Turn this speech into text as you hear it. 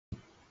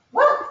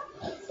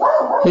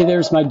Hey,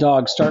 there's my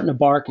dog starting to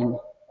bark and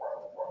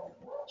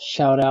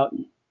shout out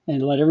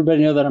and let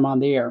everybody know that I'm on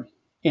the air.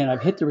 And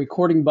I've hit the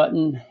recording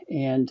button,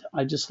 and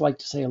I just like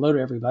to say hello to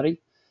everybody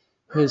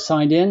who has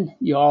signed in.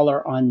 You all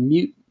are on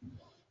mute,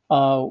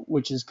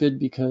 which is good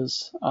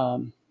because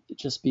it'd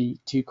just be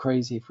too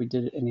crazy if we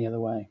did it any other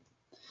way.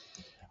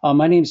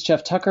 My name is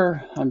Geoff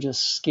Tucker. I'm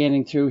just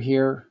scanning through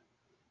here,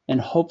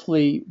 and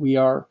hopefully we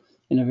are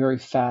in a very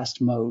fast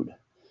mode.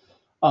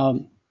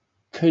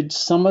 Could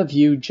some of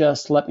you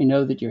just let me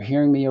know that you're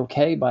hearing me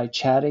okay by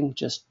chatting?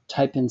 Just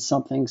type in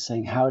something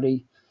saying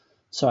howdy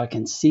so I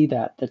can see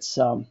that. That's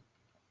over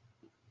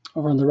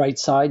on the right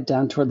side,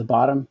 down toward the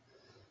bottom.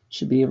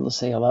 Should be able to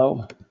say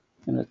hello.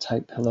 I'm going to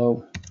type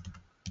hello.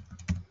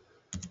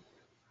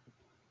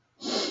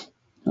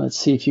 Let's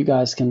see if you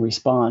guys can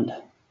respond.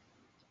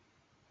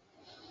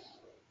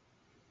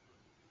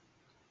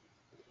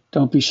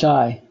 Don't be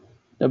shy.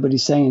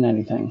 Nobody's saying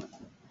anything.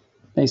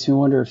 Makes me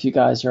wonder if you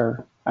guys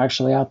are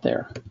actually out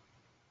there.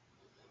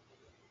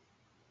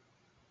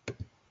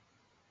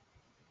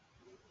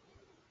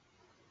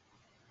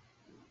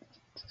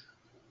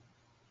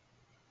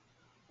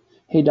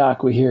 Hey,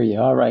 Doc, we hear you.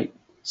 All right.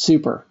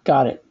 Super.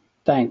 Got it.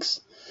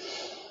 Thanks.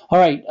 All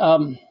right.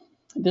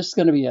 This is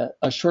going to be a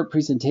short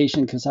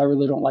presentation because I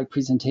really don't like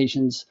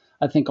presentations.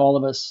 I think all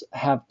of us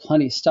have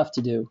plenty of stuff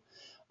to do.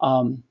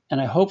 And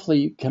I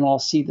hopefully you can all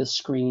see the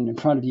screen in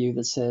front of you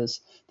that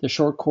says the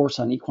short course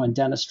on equine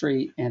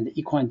dentistry and the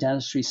Equine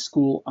Dentistry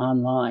School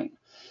online.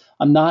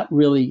 I'm not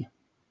really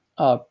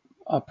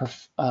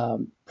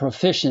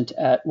proficient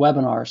at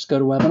webinars,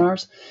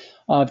 GoToWebinars.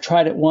 I've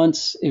tried it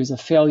once. It was a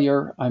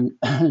failure. I'm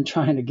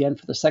trying again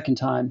for the second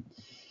time.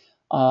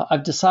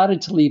 I've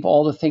decided to leave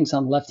all the things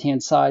on the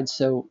left-hand side.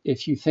 So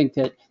if you think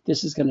that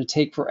this is going to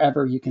take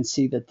forever, you can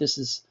see that this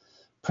is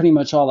pretty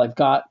much all I've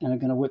got, and I'm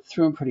going to whip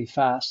through them pretty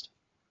fast.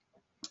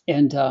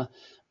 And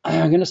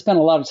I'm going to spend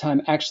a lot of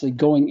time actually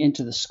going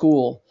into the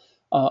school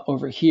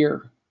over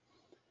here.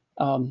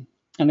 And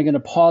I'm going to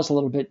pause a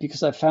little bit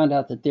because I found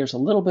out that there's a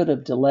little bit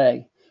of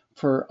delay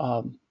for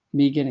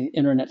me getting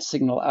internet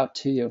signal out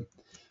to you.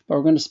 But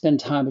we're going to spend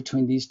time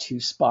between these two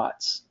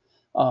spots.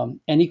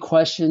 Any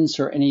questions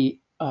or any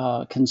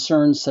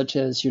concerns, such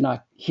as you're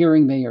not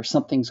hearing me or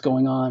something's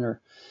going on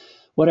or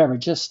whatever,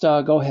 just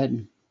go ahead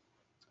and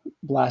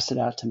blast it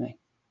out to me.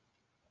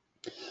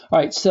 All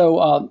right,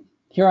 so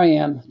here I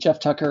am, Geoff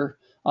Tucker,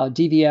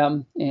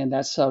 DVM, and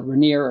that's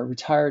Rainier, a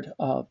retired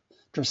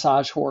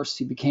dressage horse.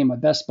 He became my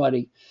best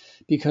buddy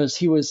because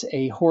he was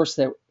a horse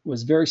that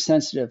was very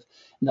sensitive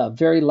in the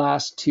very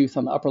last tooth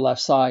on the upper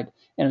left side,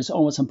 and it was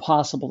almost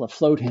impossible to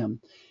float him.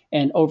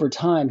 And over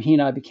time, he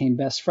and I became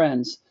best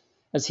friends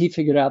as he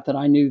figured out that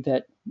I knew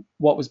that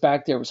what was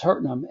back there was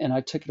hurting him, and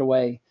I took it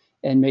away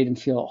and made him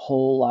feel a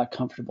whole lot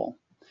comfortable.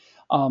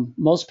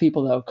 Most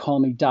people, though, call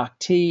me Doc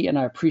T, and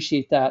I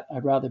appreciate that.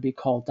 I'd rather be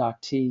called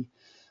Doc T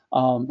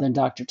than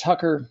Dr.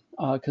 Tucker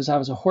because I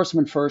was a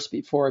horseman first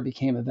before I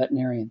became a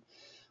veterinarian.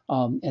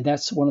 And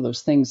that's one of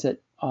those things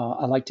that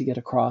I like to get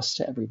across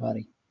to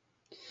everybody.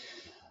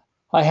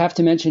 I have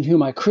to mention who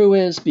my crew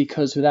is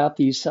because without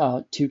these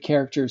two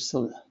characters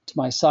to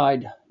my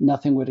side,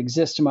 nothing would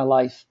exist in my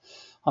life.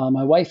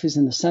 My wife is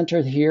in the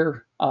center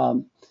here.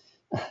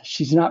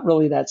 She's not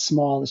really that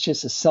small. It's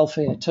just a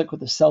selfie I took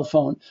with a cell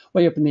phone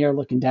way up in the air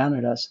looking down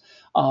at us.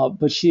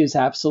 But she is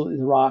absolutely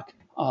the rock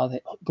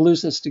that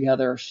glues us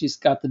together. She's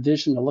got the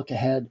vision to look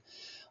ahead.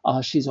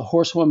 She's a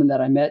horsewoman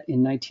that I met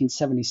in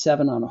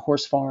 1977 on a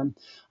horse farm.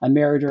 I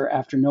married her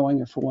after knowing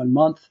her for 1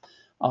 month.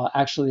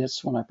 Actually,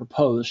 that's when I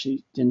proposed.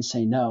 She didn't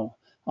say no.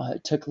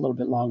 It took a little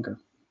bit longer.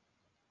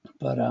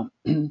 But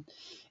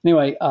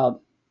anyway,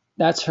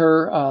 that's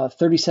her,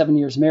 37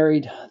 years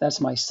married.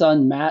 That's my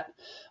son, Matt,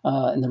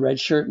 in the red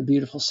shirt and the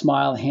beautiful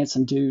smile, a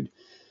handsome dude.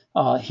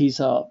 He's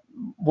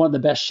one of the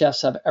best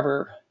chefs I've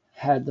ever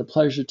had the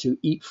pleasure to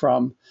eat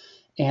from.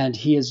 And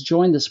he has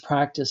joined this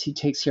practice. He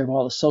takes care of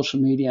all the social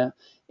media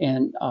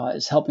and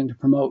is helping to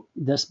promote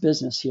this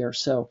business here.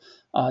 So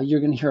you're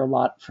going to hear a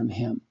lot from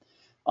him.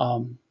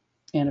 And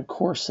of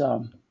course,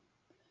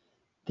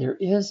 there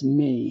is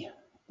me.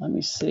 Let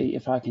me see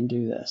if I can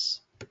do this.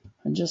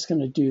 I'm just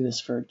going to do this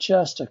for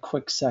just a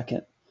quick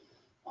second.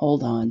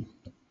 Hold on.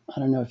 I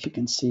don't know if you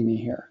can see me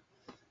here.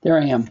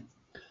 There I am.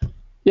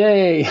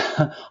 Yay!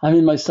 I'm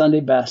in my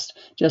Sunday best.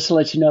 Just to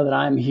let you know that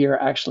I'm here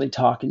actually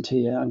talking to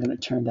you. I'm going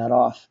to turn that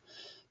off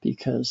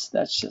because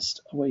that's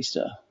just a waste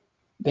of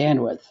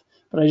bandwidth.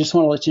 But I just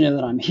want to let you know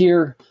that I'm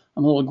here.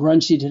 I'm a little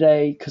grungy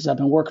today because I've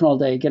been working all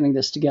day getting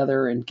this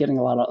together and getting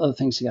a lot of other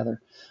things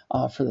together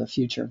for the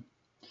future.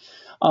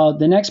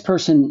 The next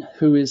person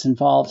who is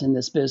involved in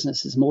this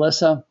business is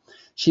Melissa.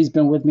 She's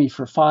been with me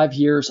for 5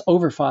 years,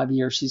 over 5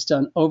 years. She's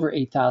done over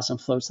 8,000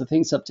 floats. The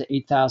thing's up to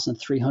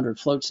 8,300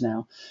 floats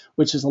now,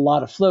 which is a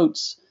lot of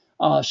floats.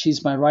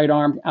 She's my right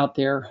arm out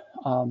there,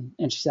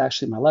 and she's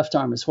actually my left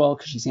arm as well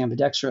because she's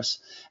ambidextrous.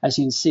 As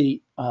you can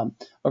see,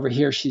 over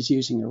here she's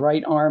using her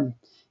right arm,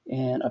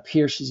 and up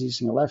here she's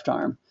using her left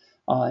arm.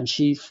 and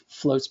she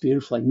floats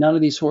beautifully. None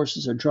of these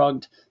horses are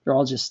drugged. They're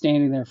all just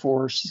standing there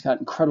for her. She's got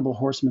incredible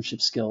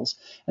horsemanship skills,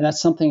 and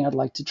that's something I'd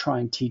like to try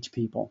and teach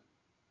people.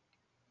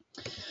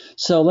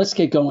 So let's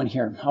get going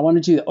here. I want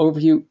to do the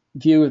overview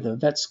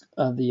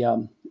of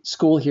the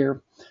school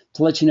here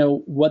to let you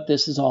know what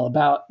this is all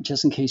about,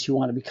 just in case you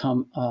want to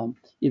become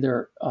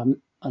either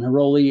an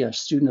enrollee, a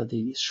student of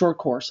the short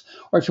course,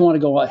 or if you want to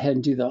go ahead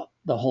and do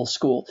the whole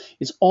school.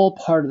 It's all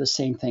part of the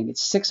same thing.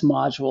 It's 6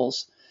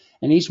 modules,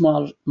 and each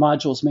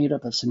module is made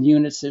up of some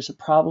units. There's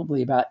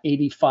probably about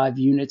 85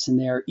 units in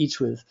there, each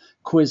with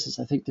quizzes.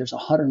 I think there's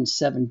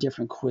 107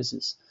 different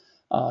quizzes.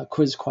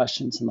 Quiz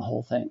questions in the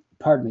whole thing.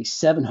 Pardon me,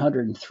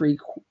 703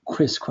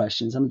 quiz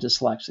questions. I'm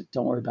dyslexic.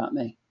 Don't worry about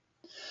me.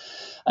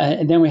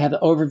 And then we have the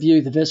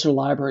overview, the visitor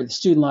library, the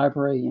student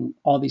library, and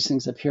all these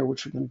things up here,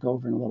 which we're going to go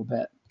over in a little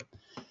bit.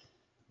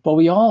 But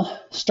we all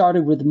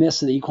started with the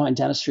myths of the equine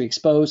dentistry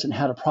exposed and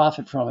how to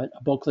profit from it,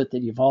 a booklet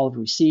that you've all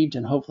received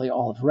and hopefully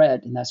all have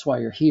read, and that's why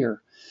you're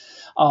here.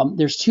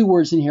 There's 2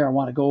 words in here I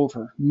want to go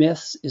over.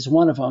 Myths is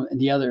one of them, and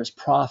the other is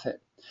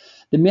profit.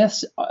 The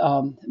myths,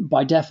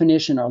 by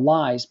definition, are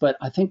lies, but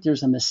I think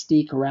there's a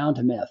mystique around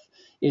a myth.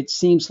 It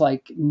seems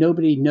like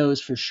nobody knows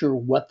for sure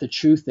what the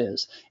truth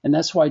is, and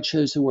that's why I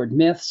chose the word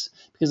myths,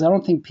 because I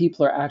don't think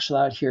people are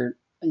actually out here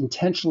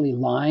intentionally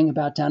lying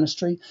about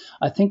dentistry.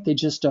 I think they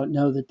just don't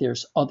know that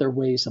there's other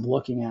ways of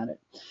looking at it.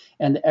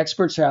 And the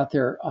experts are out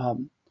there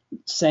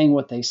saying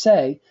what they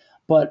say,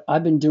 but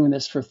I've been doing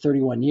this for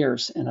 31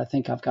 years, and I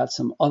think I've got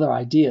some other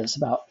ideas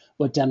about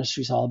what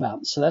dentistry is all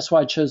about. So that's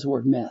why I chose the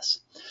word myths.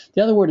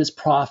 The other word is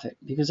profit,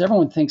 because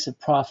everyone thinks of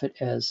profit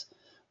as,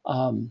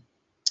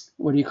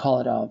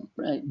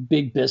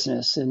 big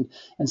business and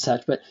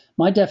such. But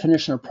my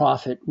definition of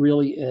profit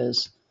really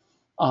is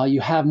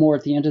you have more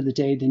at the end of the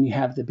day than you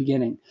have at the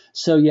beginning.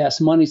 So yes,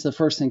 money's the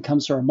first thing that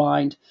comes to our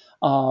mind,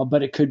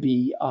 but it could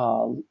be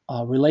a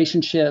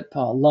relationship,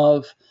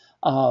 love,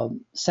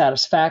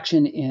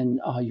 satisfaction in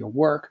your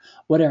work,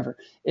 whatever.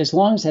 As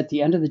long as at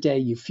the end of the day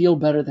you feel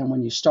better than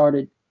when you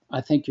started, I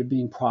think you're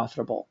being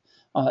profitable.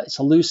 It's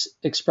a loose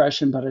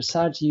expression, but I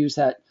decided to use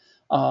that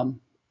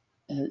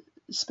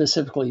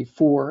specifically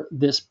for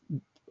this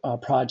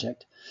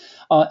project.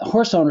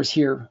 Horse owners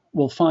here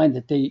will find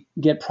that they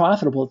get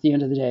profitable at the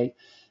end of the day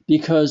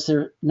because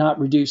they're not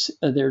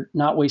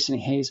wasting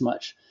hay as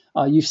much.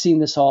 You've seen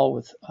this all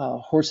with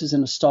horses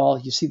in a stall.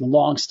 You see the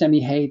long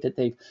stemmy hay that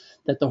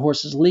the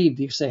horses leave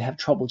because they have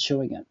trouble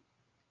chewing it.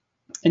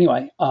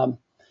 Anyway,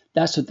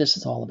 that's what this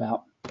is all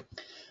about.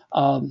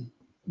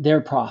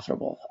 They're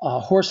profitable.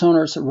 Horse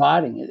owners are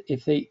riding,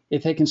 if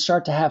they can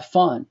start to have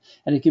fun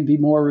and it can be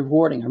more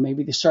rewarding, or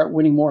maybe they start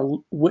winning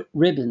more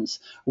ribbons,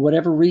 or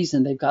whatever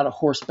reason they've got a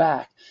horse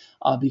back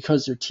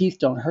because their teeth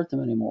don't hurt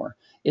them anymore.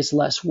 It's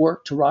less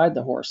work to ride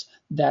the horse.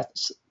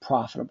 That's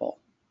profitable.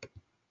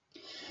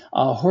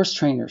 Horse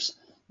trainers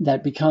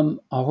that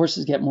become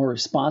horses get more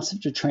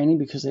responsive to training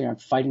because they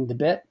aren't fighting the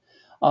bit.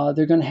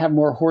 They're going to have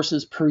more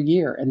horses per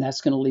year, and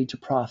that's going to lead to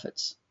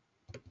profits.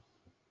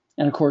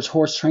 And of course,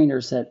 horse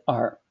trainers that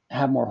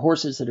have more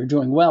horses that are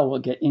doing well will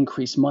get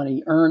increased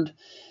money earned,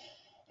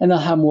 and they'll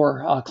have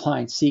more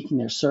clients seeking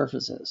their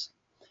services.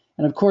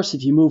 And of course,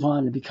 if you move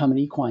on to become an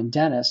equine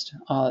dentist,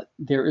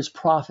 there is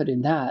profit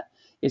in that.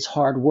 It's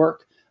hard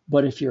work,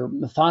 but if you're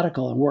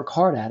methodical and work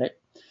hard at it,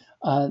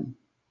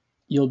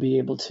 you'll be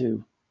able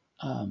to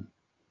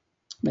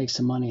make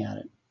some money at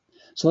it.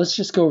 So let's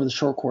just go over the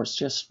short course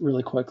just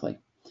really quickly.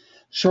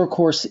 Short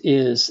course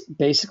is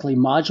basically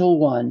module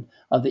 1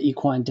 of the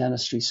Equine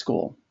Dentistry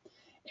School.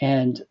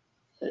 And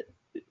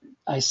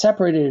I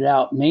separated it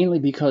out mainly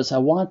because I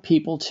want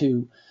people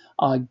to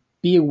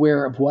be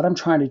aware of what I'm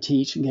trying to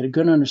teach and get a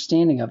good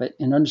understanding of it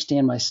and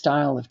understand my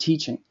style of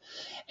teaching.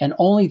 And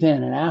only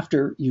then, and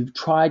after you've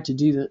tried to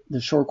do the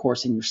short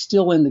course and you're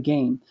still in the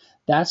game,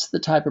 that's the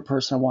type of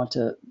person I want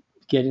to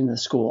get into the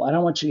school. I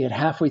don't want you to get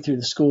halfway through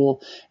the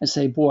school and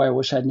say, boy, I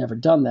wish I'd never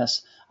done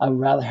this. I would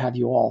rather have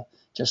you all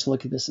just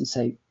look at this and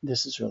say,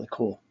 this is really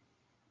cool.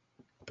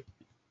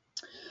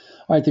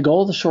 All right, the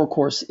goal of the short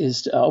course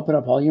is to open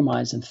up all your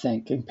minds and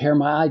think, compare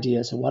my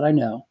ideas and what I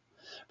know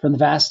from the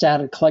vast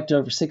data collected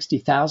over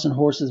 60,000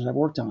 horses that I've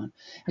worked on,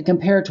 and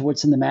compare it to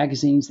what's in the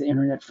magazines, the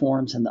internet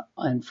forums,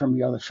 and from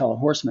your other fellow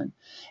horsemen,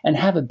 and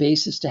have a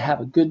basis to have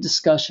a good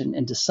discussion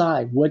and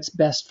decide what's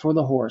best for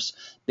the horse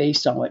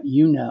based on what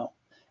you know.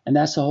 And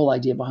that's the whole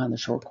idea behind the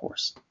short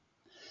course.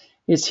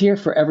 It's here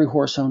for every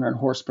horse owner and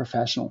horse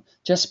professional,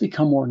 just to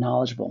become more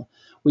knowledgeable.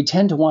 We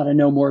tend to want to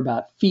know more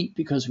about feet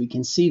because we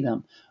can see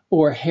them,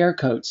 or hair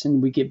coats,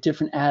 and we give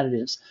different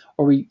additives,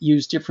 or we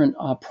use different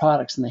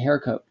products in the hair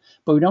coat,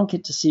 but we don't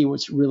get to see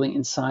what's really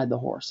inside the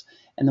horse.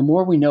 And the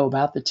more we know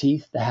about the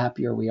teeth, the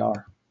happier we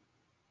are.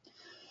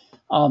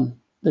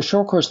 The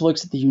short course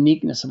looks at the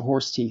uniqueness of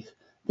horse teeth.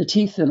 The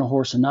teeth in a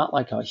horse are not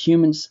like a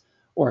human's,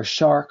 or a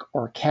shark,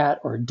 or a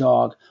cat, or a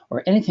dog,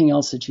 or anything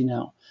else that you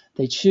know.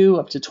 They chew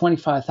up to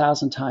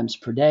 25,000 times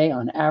per day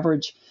on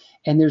average,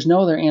 and there's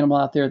no other animal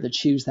out there that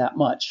chews that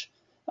much.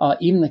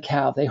 Even the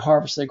cow, they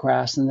harvest their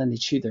grass and then they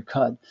chew their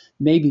cud.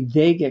 Maybe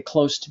they get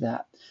close to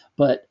that,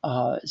 but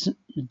it's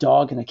a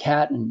dog and a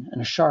cat and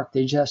a shark,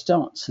 they just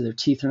don't. So their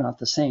teeth are not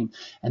the same.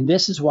 And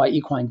this is why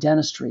equine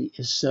dentistry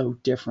is so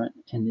different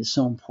and is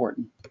so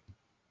important.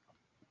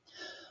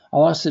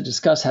 I'll also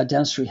discuss how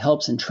dentistry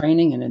helps in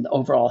training and in the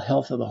overall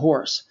health of the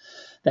horse.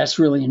 That's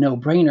really a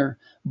no-brainer,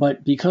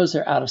 but because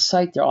they're out of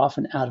sight, they're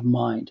often out of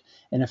mind.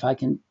 And if I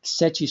can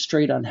set you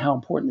straight on how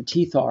important the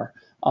teeth are,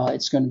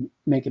 it's going to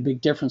make a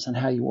big difference on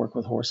how you work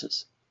with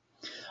horses.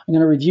 I'm going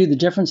to review the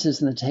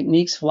differences in the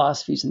techniques,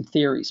 philosophies, and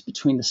theories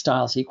between the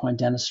styles of equine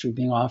dentistry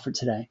being offered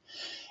today.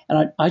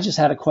 And I just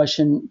had a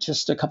question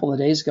just a couple of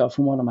days ago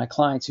from one of my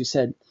clients who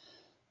said,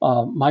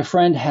 my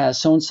friend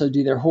has so-and-so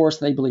do their horse,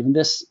 and they believe in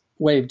this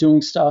way of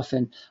doing stuff,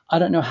 and I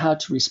don't know how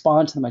to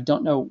respond to them. I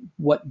don't know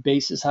what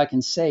basis I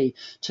can say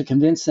to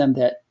convince them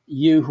that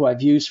you, who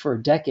I've used for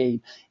a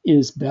decade,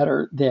 is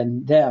better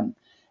than them.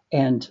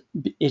 And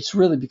it's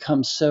really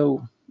become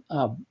so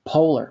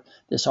polar,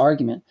 this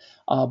argument,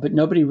 but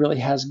nobody really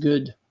has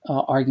good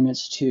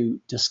arguments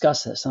to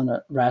discuss this on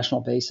a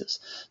rational basis.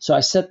 So I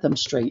set them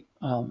straight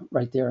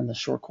right there in the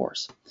short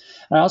course.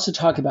 And I also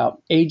talk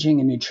about aging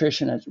and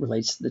nutrition as it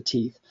relates to the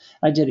teeth.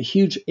 I did a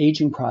huge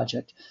aging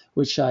project,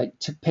 which I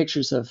took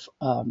pictures of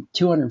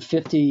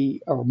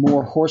 250 or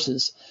more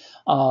horses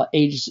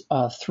aged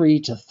 3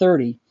 to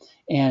 30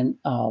 and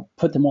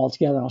put them all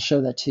together. I'll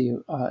show that to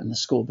you in the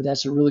school, but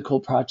that's a really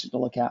cool project to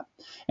look at.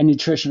 And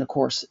nutrition, of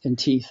course, and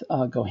teeth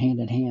go hand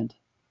in hand.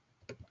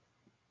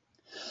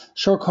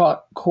 Short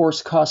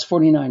course costs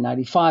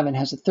 $49.95 and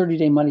has a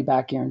 30-day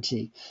money-back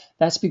guarantee.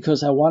 That's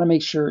because I want to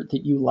make sure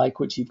that you like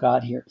what you've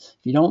got here. If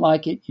you don't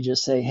like it, you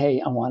just say,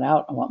 hey, I want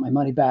out, I want my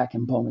money back,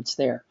 and boom, it's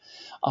there.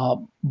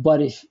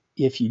 But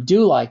if you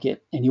do like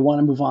it and you want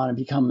to move on and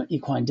become an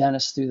equine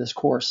dentist through this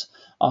course,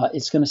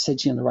 it's going to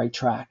set you on the right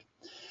track.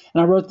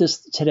 And I wrote this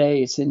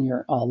today. It's in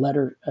your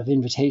letter of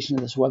invitation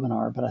to this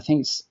webinar, but I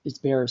think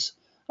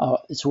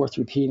it's worth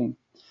repeating.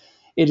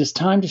 It is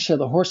time to show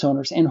the horse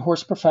owners and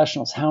horse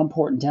professionals how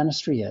important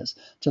dentistry is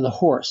to the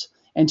horse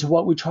and to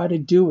what we try to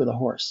do with a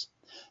horse.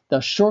 The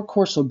short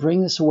course will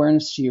bring this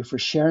awareness to you for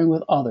sharing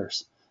with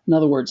others. In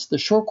other words, the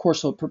short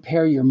course will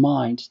prepare your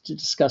mind to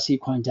discuss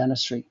equine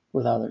dentistry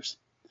with others.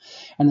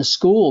 And the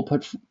school will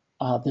put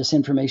this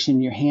information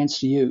in your hands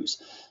to use.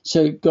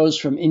 So it goes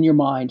from in your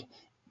mind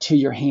to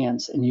your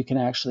hands, and you can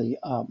actually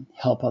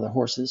help other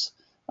horses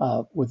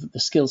with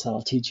the skills that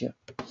I'll teach you.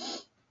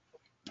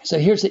 So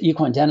here's the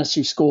Equine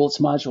Dentistry School. It's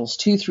modules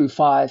 2 through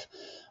 5.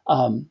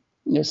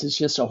 This is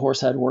just a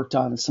horse I'd worked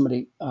on, and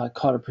somebody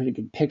caught a pretty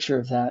good picture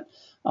of that.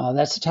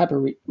 That's the type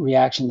of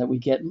reaction that we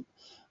get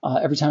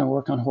every time I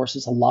work on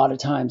horses. A lot of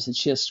times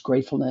it's just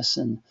gratefulness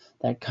and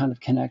that kind of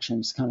connection.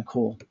 It's kind of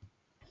cool.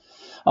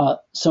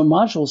 So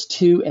modules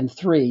 2 and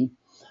 3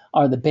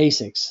 are the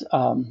basics,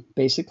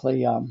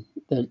 basically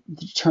the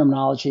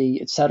terminology,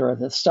 etc.,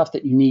 the stuff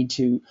that you need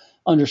to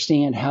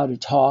understand how to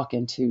talk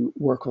and to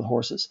work with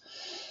horses.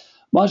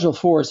 Module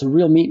 4 is the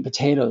real meat and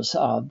potatoes.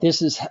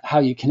 This is how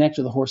you connect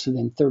with a horse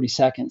within 30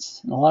 seconds.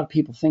 And a lot of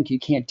people think you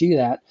can't do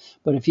that,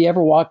 but if you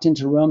ever walked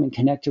into a room and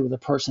connected with a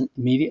person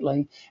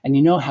immediately, and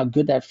you know how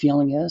good that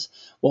feeling is,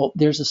 well,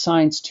 there's a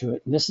science to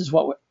it. And this is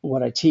what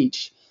I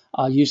teach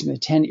using the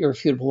 10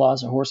 irrefutable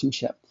laws of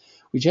horsemanship.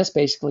 We just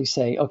basically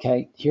say,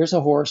 okay, here's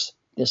a horse.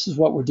 This is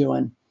what we're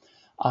doing.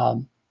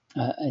 And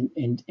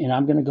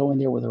I'm going to go in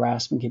there with a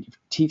rasp and get your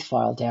teeth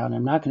filed down.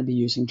 I'm not going to be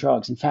using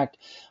drugs. In fact,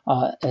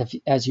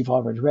 as you've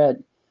already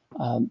read,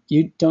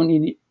 you don't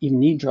even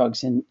need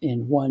drugs in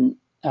 9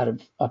 out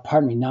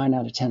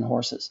of 10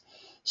 horses.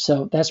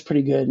 So that's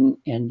pretty good.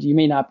 And you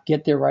may not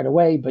get there right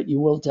away, but you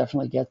will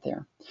definitely get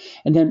there.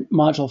 And then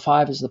module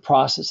 5 is the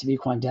process of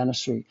equine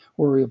dentistry,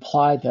 where we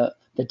apply the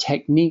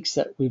techniques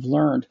that we've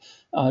learned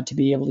to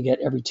be able to get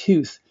every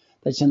tooth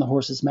that's in the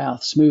horse's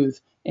mouth smooth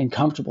and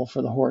comfortable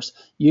for the horse,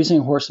 using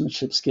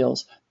horsemanship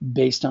skills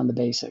based on the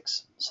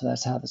basics. So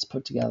that's how that's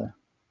put together.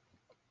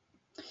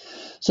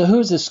 So who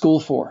is this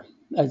school for?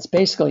 It's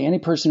basically any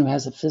person who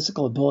has a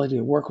physical ability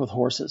to work with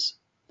horses,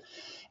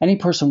 any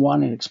person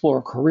wanting to explore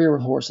a career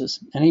with horses,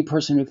 any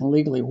person who can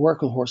legally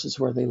work with horses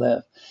where they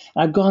live.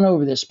 And I've gone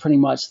over this pretty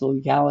much, the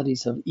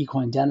legalities of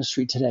equine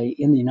dentistry today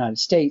in the United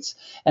States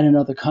and in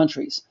other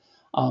countries.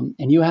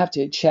 And you have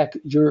to check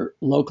your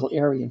local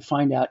area and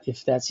find out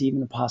if that's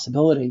even a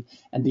possibility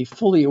and be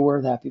fully aware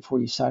of that before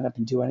you sign up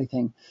and do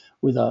anything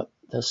with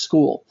the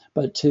school.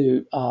 But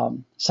to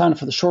sign up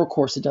for the short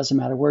course, it doesn't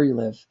matter where you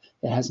live.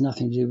 It has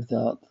nothing to do with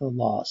the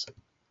laws.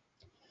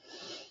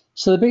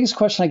 So the biggest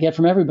question I get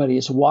from everybody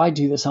is, why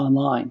do this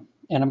online?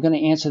 And I'm going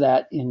to answer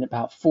that in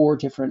about 4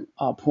 different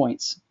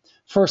points.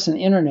 First, in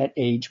the internet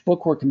age,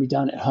 bookwork can be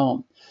done at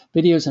home.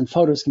 Videos and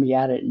photos can be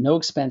added at no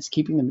expense,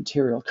 keeping the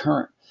material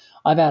current.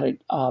 I've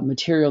added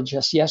material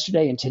just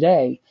yesterday and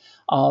today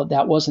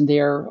that wasn't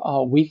there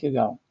a week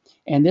ago.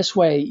 And this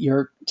way,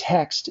 your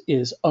text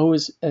is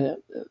always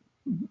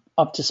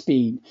up to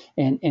speed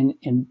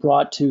and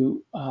brought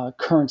to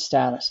current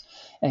status.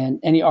 And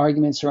any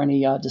arguments or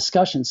any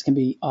discussions can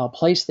be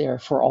placed there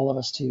for all of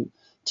us to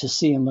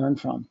see and learn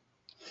from.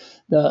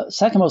 The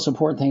second most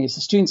important thing is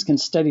the students can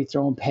study at their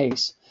own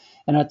pace.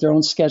 and at their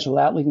own schedule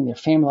without leaving their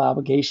family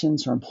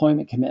obligations or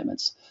employment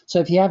commitments. So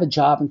if you have a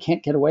job and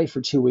can't get away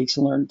for 2 weeks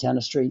and learn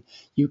dentistry,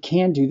 you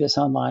can do this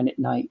online at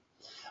night.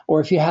 Or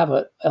if you have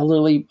an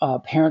elderly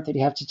parent that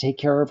you have to take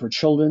care of, or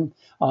children,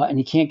 and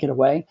you can't get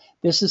away,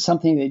 this is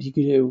something that you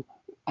can do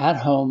at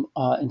home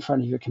in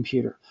front of your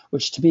computer,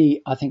 which to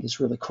me, I think is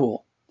really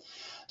cool.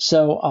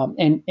 So,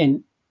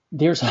 and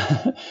there's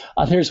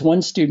there's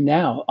one student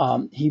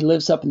now. He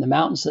lives up in the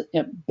mountains,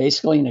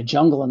 basically in a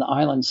jungle in the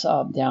islands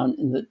down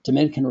in the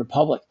Dominican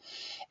Republic.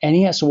 And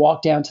he has to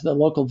walk down to the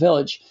local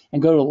village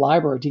and go to the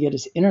library to get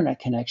his internet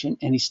connection.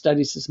 And he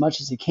studies as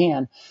much as he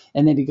can.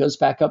 And then he goes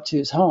back up to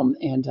his home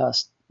and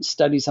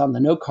studies on the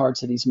note cards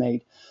that he's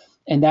made.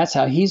 And that's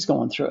how he's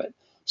going through it.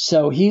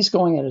 So he's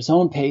going at his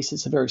own pace.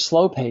 It's a very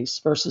slow pace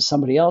versus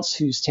somebody else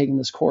who's taking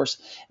this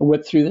course and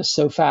whipped through this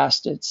so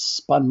fast it's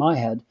spun my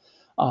head.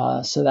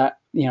 So that,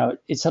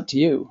 it's up to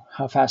you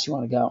how fast you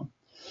want to go.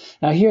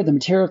 Now here, the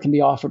material can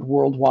be offered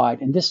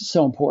worldwide. And this is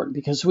so important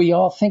because we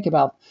all think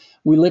about,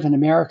 we live in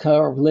America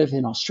or we live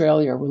in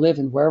Australia or we live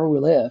in wherever we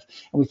live,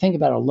 and we think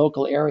about a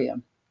local area.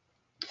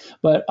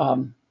 But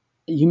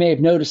you may have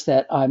noticed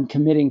that I'm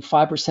committing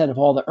 5% of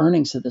all the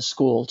earnings of the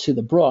school to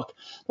the Brook,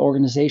 the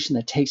organization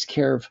that takes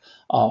care of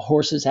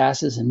horses,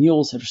 asses, and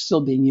mules that are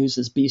still being used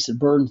as beasts of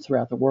burden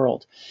throughout the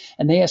world.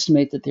 And they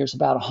estimate that there's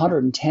about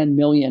 110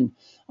 million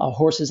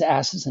horses,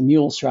 asses, and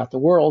mules throughout the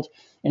world.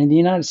 And in the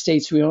United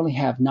States, we only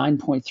have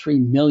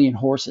 9.3 million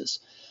horses.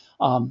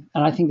 And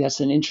I think that's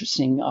an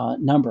interesting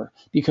number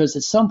because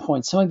at some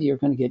point, some of you are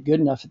going to get good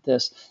enough at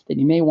this that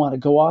you may want to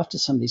go off to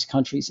some of these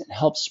countries and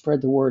help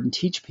spread the word and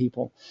teach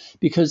people,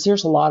 because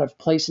there's a lot of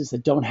places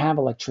that don't have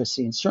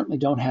electricity and certainly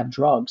don't have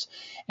drugs,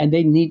 and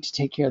they need to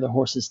take care of the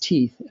horses'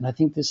 teeth. And I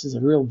think this is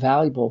a real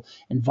valuable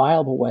and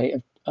viable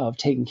way of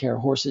taking care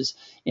of horses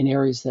in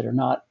areas that are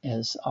not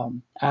as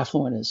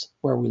affluent as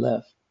where we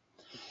live.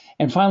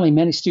 And finally,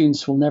 many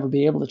students will never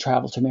be able to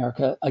travel to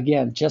America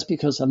again, just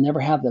because they'll never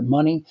have the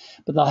money,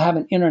 but they'll have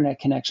an internet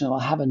connection. They'll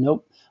have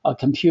a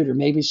computer.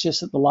 Maybe it's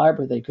just at the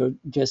library they go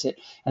visit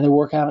and they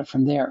work on it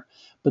from there.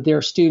 But there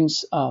are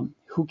students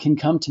who can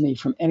come to me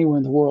from anywhere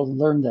in the world and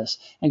learn this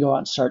and go out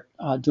and start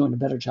doing a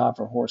better job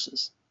for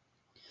horses.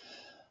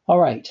 All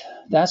right,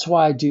 that's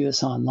why I do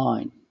this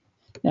online.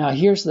 Now,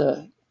 here's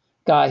the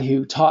guy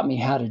who taught me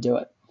how to do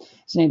it.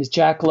 His name is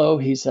Jack Lowe.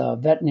 He's a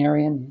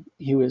veterinarian.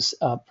 He was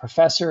a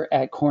professor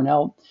at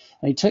Cornell.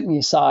 And he took me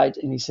aside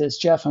and he says,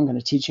 Geoff, I'm going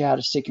to teach you how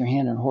to stick your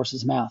hand in a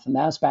horse's mouth. And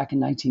that was back in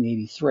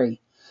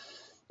 1983.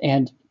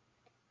 And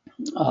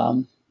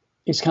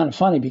it's kind of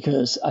funny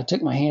because I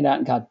took my hand out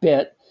and got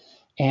bit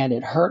and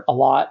it hurt a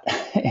lot.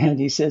 And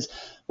he says,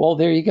 well,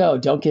 there you go.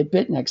 Don't get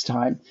bit next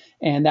time.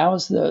 And that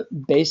was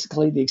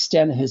basically the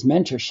extent of his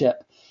mentorship.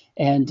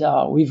 And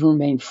we've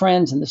remained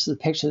friends. And this is a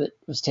picture that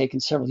was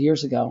taken several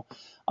years ago.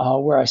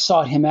 Where I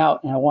sought him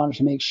out and I wanted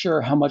to make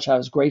sure how much I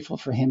was grateful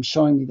for him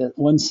showing me that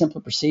one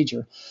simple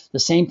procedure, the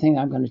same thing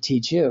I'm going to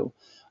teach you,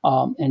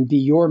 and be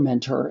your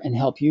mentor and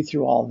help you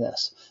through all of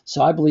this.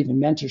 So I believe in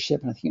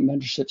mentorship, and I think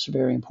mentorships are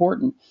very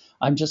important.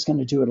 I'm just going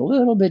to do it a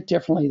little bit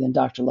differently than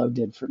Dr. Lowe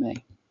did for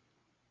me.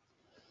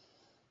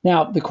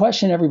 Now, the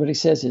question everybody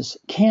says is,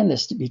 can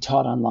this be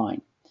taught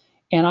online?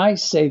 And I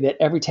say that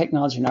every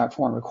technology and art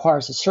form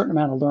requires a certain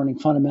amount of learning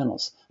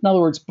fundamentals. In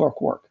other words,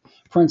 book work.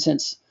 For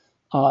instance,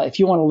 if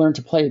you want to learn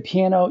to play the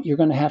piano, you're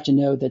going to have to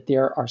know that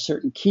there are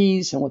certain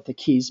keys and what the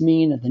keys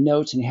mean and the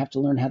notes, and you have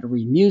to learn how to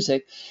read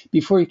music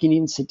before you can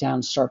even sit down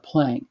and start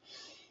playing.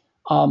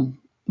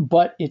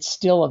 But it's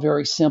still a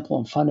very simple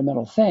and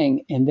fundamental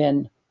thing, and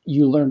then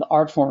you learn the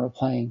art form of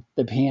playing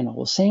the piano.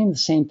 Well, the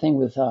same thing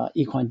with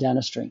equine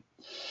dentistry.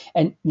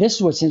 And this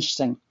is what's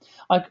interesting.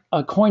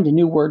 I coined a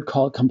new word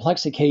called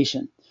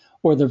complexication,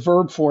 or the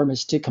verb form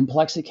is to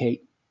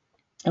complexicate.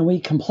 And we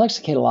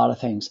complexicate a lot of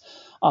things.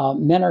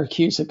 Men are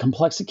accused of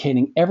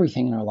complexicating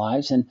everything in our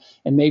lives, and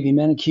maybe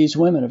men accuse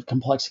women of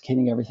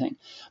complexicating everything.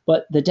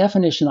 But the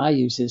definition I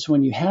use is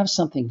when you have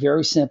something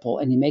very simple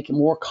and you make it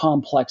more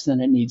complex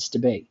than it needs to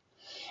be.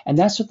 And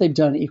that's what they've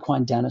done in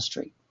equine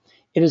dentistry.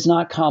 It is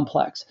not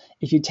complex.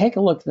 If you take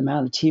a look at the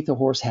amount of teeth a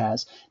horse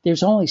has,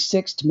 there's only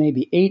 6 to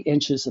maybe 8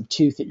 inches of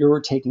tooth that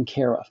you're taking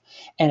care of.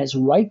 And it's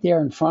right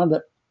there in front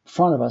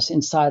of us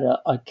inside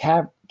a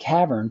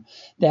cavern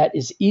that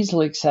is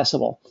easily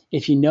accessible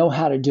if you know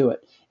how to do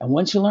it. And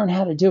once you learn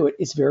how to do it,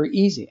 it's very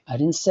easy. I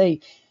didn't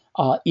say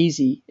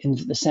easy in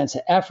the sense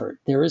of effort.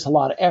 There is a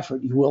lot of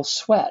effort. You will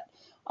sweat.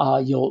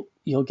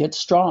 You'll get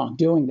strong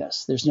doing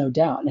this. There's no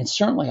doubt. And it's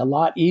certainly a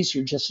lot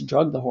easier just to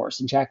drug the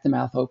horse and jack the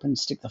mouth open and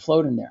stick the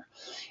float in there.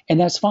 And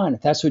that's fine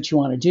if that's what you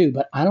want to do,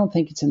 but I don't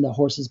think it's in the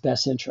horse's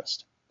best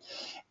interest.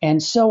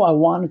 And so I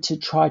wanted to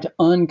try to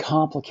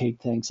uncomplicate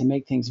things and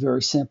make things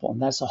very simple.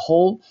 And that's the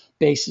whole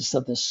basis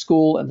of the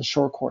school and the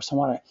short course. I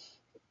want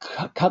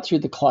to cut through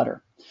the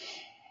clutter.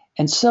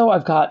 And so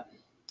I've got,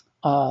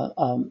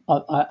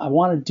 I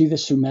want to do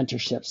this through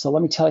mentorship. So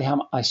let me tell you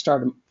how I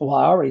started. Well,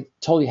 I already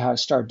told you how I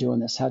started doing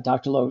this, how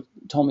Dr. Lowe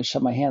told me to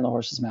shove my hand in the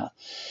horse's mouth.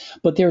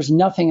 But there's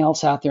nothing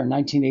else out there in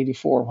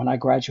 1984 when I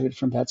graduated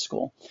from vet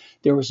school.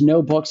 There was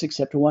no books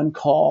except one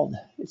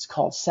it's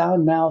called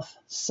Sound Mouth,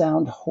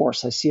 Sound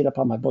Horse. I see it up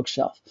on my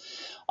bookshelf.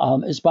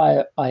 It's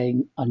by a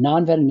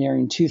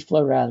non-veterinarian tooth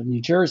floater out of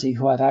New Jersey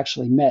who I've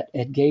actually met,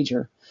 Ed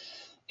Gager.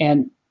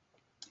 And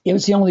it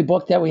was the only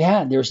book that we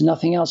had. There's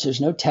nothing else.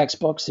 There's no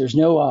textbooks. There's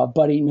no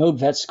no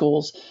vet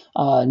schools,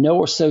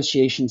 no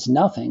associations,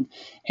 nothing.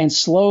 And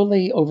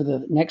slowly over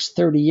the next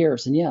 30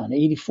 years, and in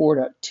 84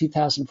 to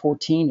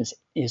 2014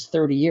 is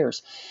 30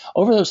 years.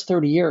 Over those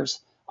 30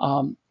 years,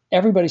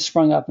 everybody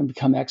sprung up and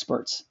become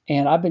experts.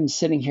 And I've been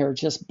sitting here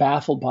just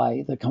baffled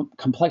by the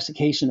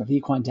complexification of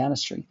equine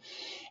dentistry.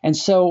 And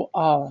so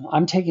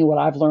I'm taking what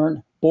I've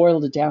learned,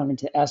 boiled it down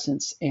into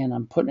essence, and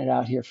I'm putting it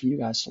out here for you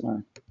guys to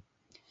learn.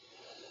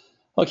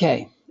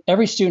 Okay,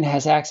 every student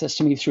has access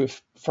to me through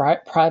a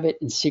private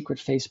and secret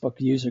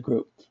Facebook user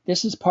group.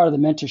 This is part of the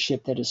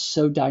mentorship that is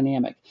so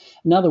dynamic.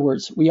 In other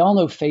words, we all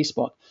know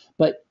Facebook,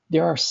 but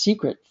there are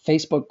secret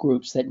Facebook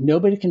groups that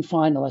nobody can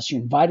find unless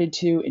you're invited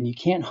to, and you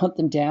can't hunt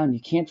them down, you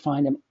can't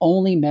find them.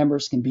 Only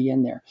members can be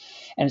in there.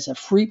 And it's a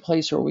free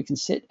place where we can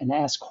sit and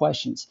ask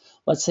questions.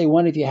 Let's say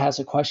one of you has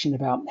a question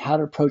about how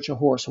to approach a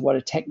horse or what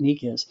a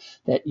technique is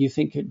that you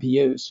think could be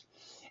used.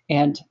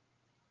 And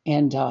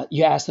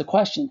you ask the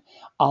question.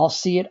 I'll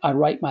see it. I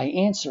write my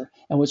answer.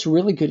 And what's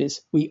really good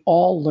is we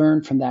all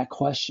learn from that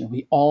question.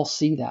 We all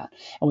see that.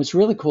 And what's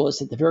really cool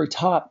is at the very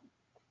top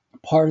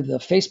part of the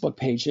Facebook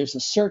page, there's a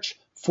search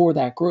for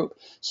that group.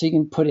 So you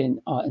can put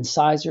in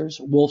incisors,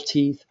 wolf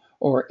teeth,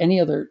 or any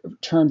other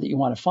term that you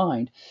want to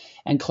find,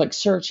 and click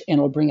search, and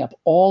it'll bring up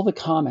all the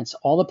comments,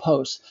 all the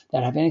posts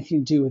that have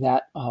anything to do with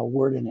that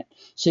word in it.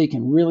 So you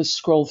can really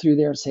scroll through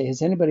there and say,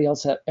 has anybody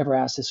else ever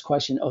asked this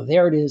question? Oh,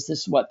 there it is.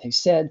 This is what they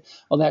said.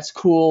 Oh, that's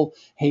cool.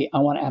 Hey, I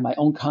want to add my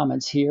own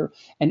comments here.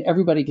 And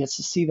everybody gets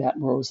to see that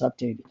where it was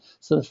updated.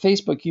 So the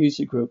Facebook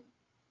user group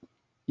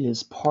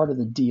is part of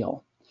the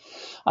deal.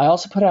 I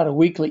also put out a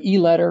weekly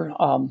e-letter.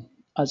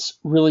 It's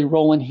really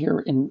rolling here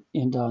in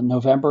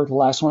November. The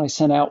last one I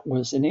sent out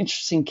was an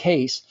interesting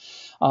case.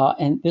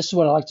 And this is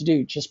what I like to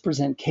do, just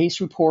present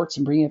case reports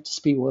and bring you up to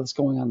speed with what's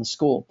going on in the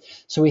school.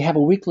 So we have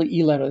a weekly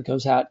e-letter that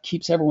goes out,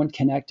 keeps everyone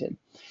connected.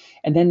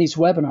 And then these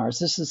webinars,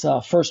 this is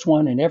the first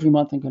one, and every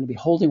month I'm going to be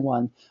holding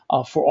one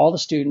for all the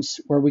students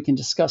where we can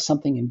discuss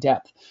something in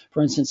depth.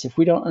 For instance, if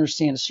we don't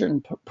understand a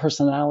certain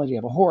personality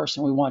of a horse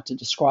and we want to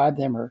describe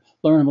them or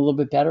learn them a little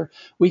bit better,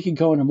 we could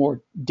go into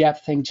more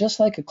depth thing, just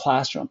like a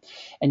classroom.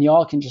 And you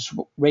all can just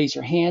raise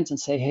your hands and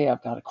say, hey,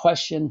 I've got a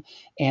question,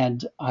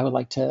 and I would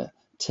like to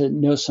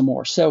know some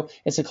more. So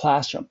it's a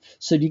classroom.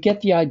 So do you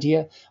get the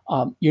idea?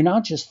 You're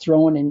not just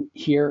throwing in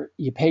here,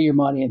 you pay your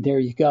money and there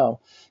you go.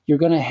 You're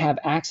going to have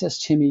access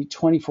to me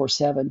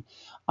 24/7.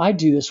 I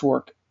do this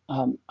work.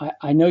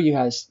 I know you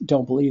guys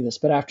don't believe this,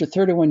 but after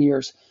 31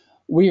 years,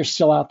 we are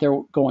still out there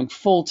going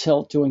full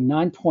tilt, doing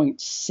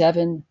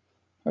 9.7,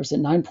 or is it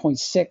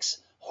 9.6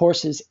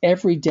 horses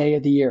every day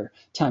of the year,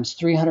 times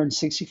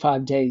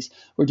 365 days.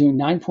 We're doing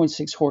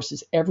 9.6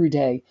 horses every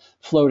day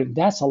floating.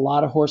 That's a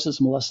lot of horses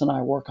Melissa and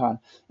I work on,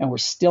 and we're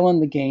still in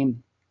the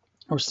game.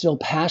 We're still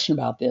passionate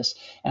about this,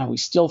 and we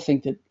still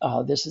think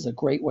that this is a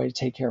great way to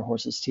take care of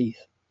horses' teeth.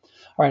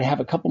 All right, I have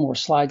a couple more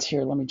slides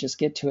here. Let me just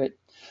get to it.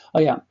 Oh,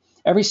 yeah.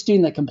 Every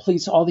student that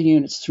completes all the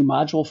units through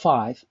Module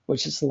 5,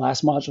 which is the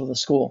last module of the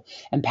school,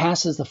 and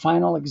passes the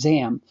final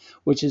exam,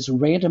 which is a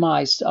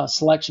randomized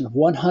selection of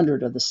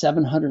 100 of the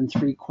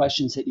 703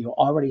 questions that you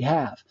already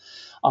have,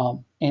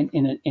 and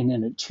in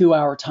a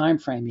 2-hour time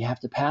frame, you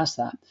have to pass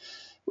that.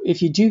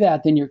 If you do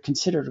that, then you're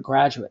considered a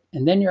graduate,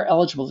 and then you're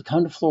eligible to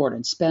come to Florida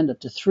and spend up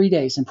to 3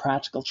 days in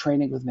practical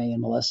training with me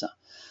and Melissa.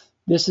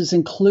 This is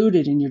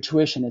included in your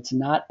tuition. It's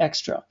not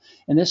extra.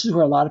 And this is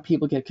where a lot of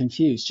people get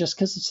confused. Just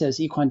because it says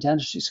Equine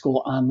Dentistry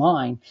School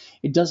online,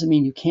 it doesn't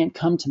mean you can't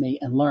come to me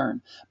and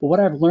learn. But what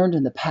I've learned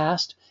in the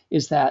past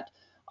is that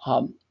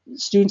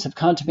students have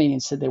come to me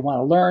and said they want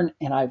to learn,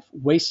 and I've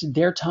wasted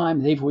their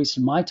time, they've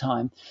wasted my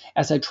time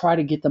as I try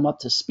to get them up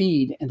to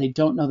speed and they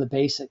don't know the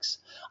basics.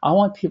 I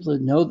want people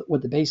to know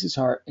what the basics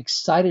are,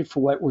 excited for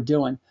what we're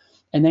doing,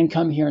 and then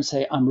come here and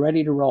say, I'm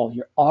ready to roll.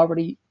 You're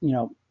already,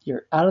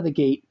 you're out of the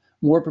gate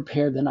more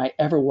prepared than I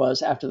ever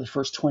was after the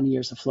first 20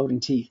 years of floating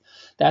teeth.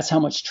 That's how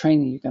much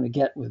training you're going to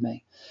get with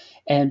me.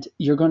 And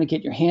you're going to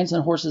get your hands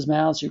in horses'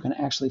 mouths. You're going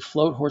to actually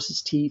float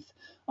horses' teeth.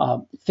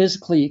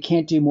 Physically, you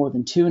can't do more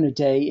than 2 in a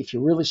day. If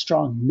you're really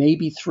strong,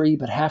 maybe 3,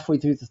 but halfway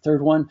through the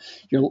third one,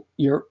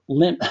 you're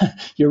limp.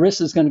 Your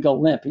wrist is going to go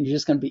limp, and you're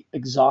just going to be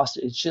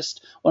exhausted. It's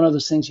just one of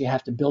those things you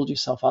have to build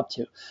yourself up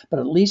to. But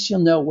at least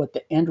you'll know what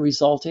the end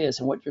result is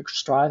and what you're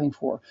striving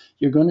for.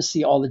 You're going to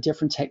see all the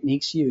different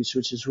techniques used,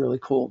 which is really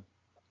cool.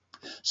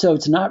 So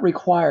it's not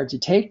required to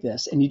take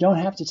this, and you don't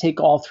have to take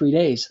all 3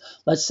 days.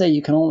 Let's say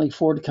you can only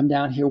afford to come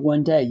down here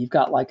one day. You've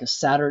got like a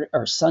Saturday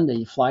or Sunday.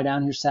 You fly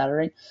down here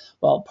Saturday.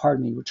 Well,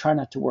 pardon me, we try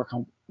not to work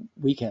on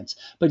weekends,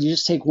 but you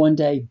just take one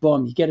day,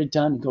 boom, you get it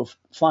done and go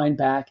flying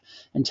back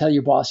and tell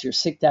your boss you're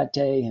sick that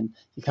day, and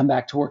you come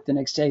back to work the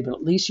next day. But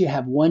at least you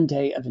have one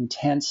day of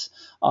intense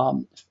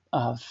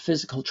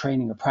physical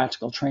training or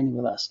practical training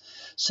with us.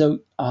 So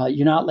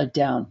you're not let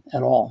down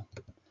at all.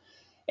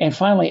 And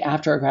finally,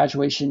 after our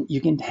graduation, you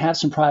can have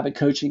some private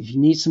coaching. If you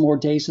need some more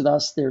days with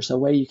us, there's a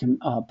way you can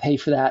pay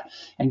for that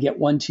and get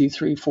 1, 2,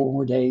 3, 4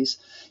 more days.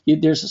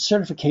 There's a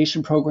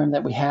certification program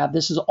that we have.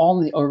 This is all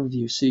in the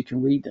overview, so you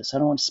can read this. I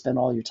don't want to spend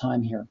all your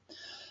time here.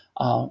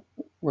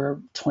 We're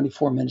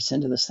 24 minutes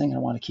into this thing, and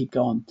I want to keep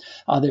going.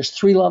 There's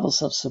 3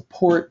 levels of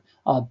support,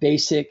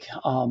 basic,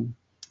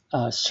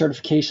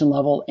 certification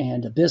level,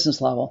 and a business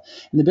level.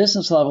 And the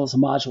business level is a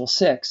module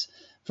 6.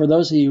 For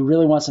those of you who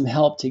really want some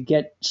help to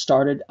get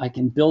started, I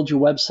can build your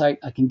website.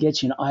 I can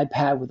get you an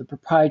iPad with a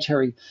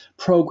proprietary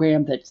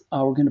program that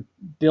we're going to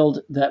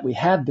build, that we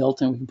have built,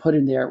 and we can put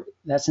in there.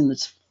 That's in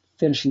its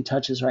finishing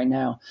touches right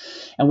now.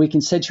 And we can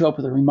set you up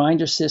with a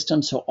reminder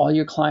system, so all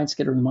your clients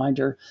get a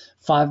reminder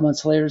 5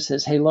 months later. It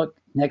says, hey, look,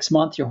 next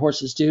month your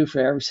horse is due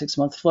for every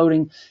 6-month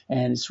floating,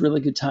 and it's a really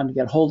good time to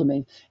get a hold of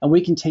me. And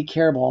we can take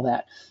care of all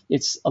that.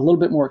 It's a little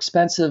bit more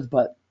expensive,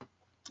 but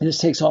this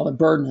takes all the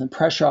burden and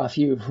pressure off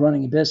you of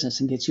running a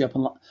business and gets you up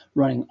and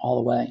running all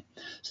the way.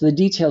 So the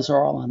details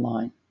are all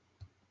online.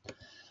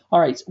 All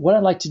right, so what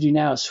I'd like to do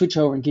now is switch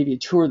over and give you a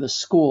tour of the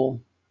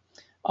school.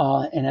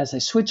 And as I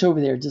switch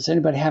over there, does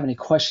anybody have any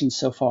questions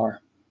so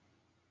far?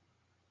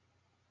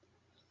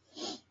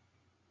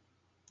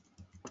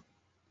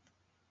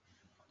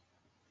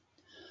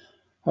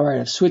 All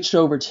right, I've switched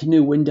over to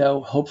new window.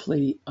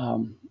 Hopefully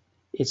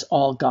it's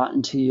all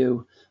gotten to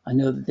you. I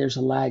know that there's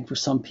a lag for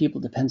some people.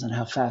 Depends on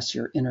how fast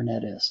your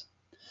internet is.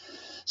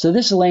 So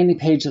this is a landing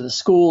page of the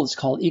school. It's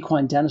called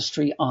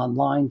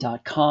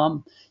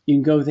equinedentistryonline.com. You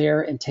can go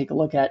there and take a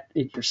look at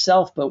it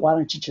yourself, but why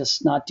don't you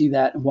just not do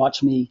that and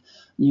watch me?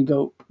 You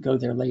can go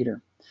there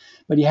later.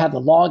 But you have the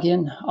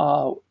login,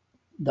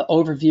 the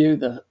overview,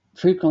 the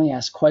frequently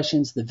asked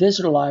questions, the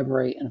visitor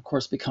library, and of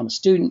course become a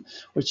student,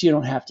 which you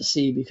don't have to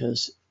see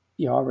because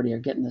you already are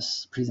getting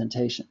this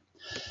presentation.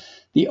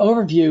 The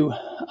overview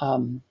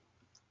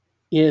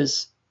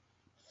is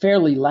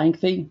fairly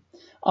lengthy.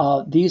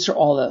 These are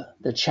all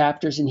the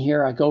chapters in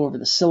here. I go over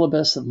the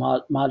syllabus of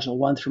Module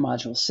 1 through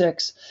Module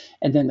 6,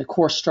 and then the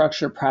course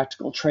structure,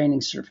 practical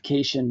training,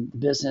 certification,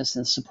 business,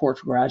 and support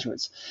for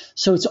graduates.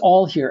 So it's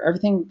all here.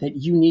 Everything that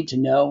you need to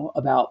know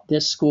about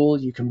this school,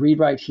 you can read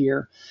right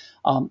here.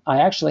 I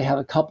actually have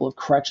a couple of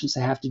corrections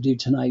I have to do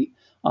tonight.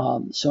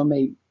 So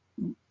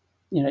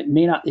it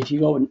may not, if you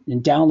go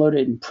and download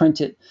it and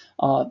print it,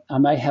 I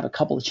might have a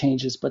couple of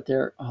changes, but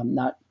they're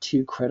not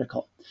too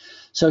critical.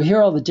 So here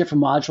are all the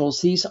different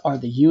modules. These are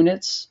the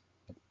units.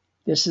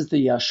 This is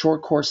the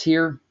short course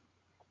here,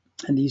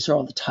 and these are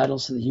all the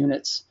titles of the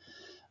units.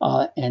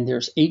 And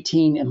there's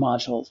 18 in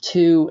Module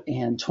 2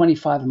 and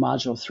 25 in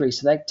Module 3.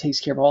 So that takes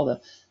care of all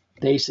the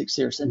basics.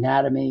 There's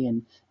anatomy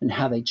and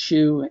how they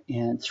chew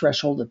and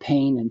threshold of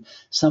pain and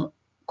some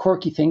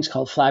quirky things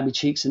called flabby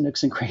cheeks and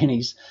nooks and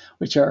crannies,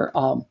 which are,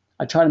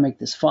 I try to make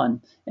this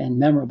fun and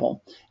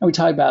memorable. And we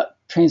talk about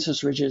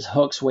transverse ridges,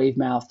 hooks, wave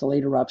mouth,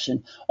 delayed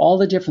eruption, all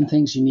the different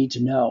things you need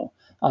to know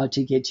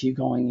to get you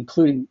going,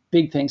 including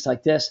big things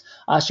like this,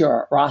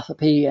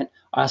 osteoarthropathy and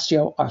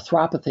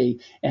osteoarthropathy.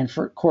 And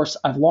of course,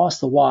 I've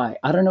lost the Y.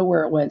 I don't know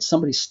where it went.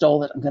 Somebody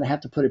stole it. I'm going to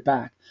have to put it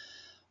back.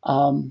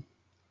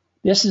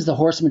 This is the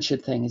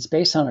horsemanship thing. It's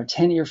based on our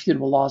 10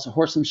 Irrefutable Laws of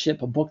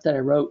Horsemanship, a book that I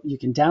wrote. You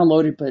can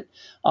download it, but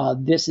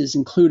this is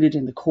included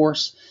in the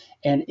course.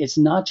 And it's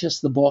not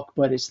just the book,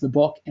 but it's the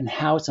book and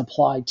how it's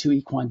applied to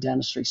equine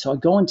dentistry. So I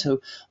go into a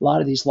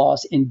lot of these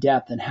laws in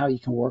depth and how you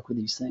can work with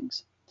these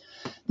things.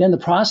 Then the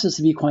process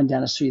of equine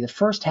dentistry, the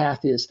first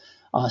half is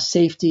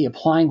safety,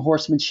 applying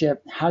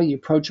horsemanship, how you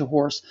approach a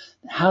horse,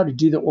 how to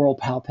do the oral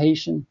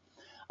palpation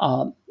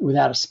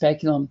without a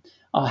speculum,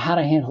 how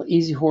to handle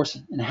easy horse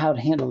and how to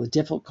handle a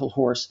difficult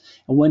horse,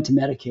 and when to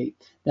medicate.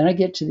 Then I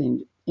get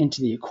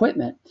into the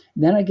equipment.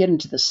 Then I get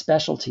into the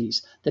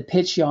specialties, the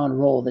pitch, yawn,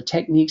 roll, the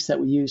techniques that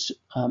we use,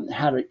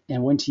 how to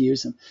and when to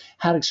use them,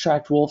 how to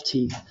extract wolf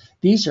teeth.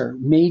 These are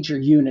major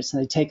units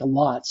and they take a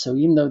lot. So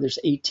even though there's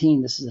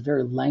 18, this is a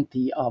very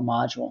lengthy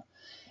module.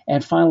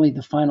 And finally,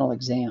 the final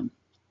exam.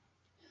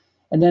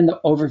 And then the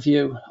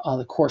overview,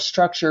 the course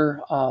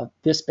structure.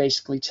 This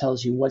basically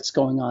tells you what's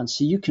going on.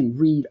 So you can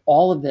read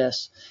all of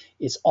this.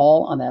 It's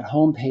all on that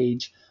home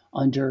page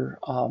under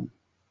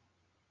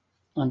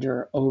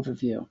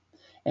overview.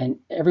 And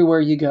everywhere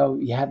you go,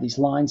 you have these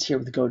lines here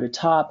with go to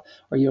top,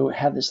 or you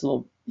have this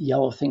little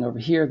yellow thing over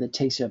here that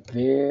takes you up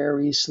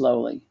very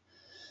slowly.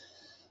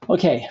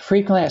 Okay,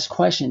 frequently asked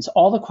questions.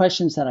 All the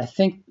questions that I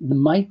think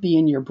might be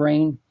in your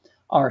brain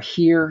are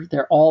here.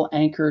 They're all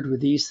anchored with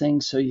these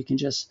things, so you can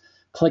just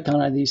click on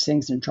one of these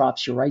things and it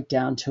drops you right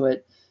down to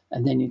it.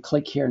 And then you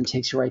click here and it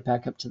takes you right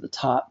back up to the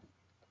top.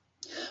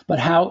 But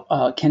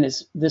how can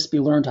this be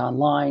learned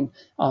online?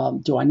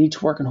 Do I need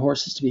to work on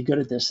horses to be good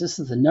at this? This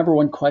is the number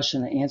one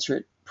question. I answer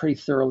it pretty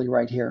thoroughly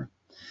right here.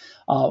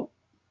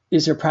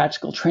 Is there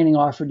practical training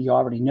offered? You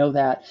already know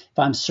that. If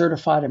I'm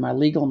certified, am I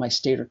legal in my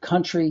state or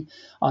country?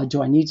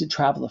 Do I need to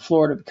travel to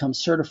Florida to become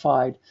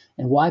certified?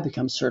 And why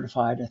become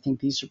certified? I think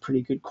these are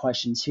pretty good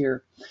questions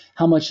here.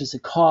 How much does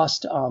it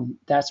cost?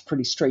 That's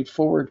pretty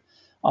straightforward.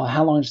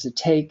 How long does it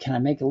take? Can I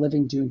make a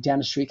living doing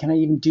dentistry? Can I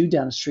even do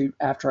dentistry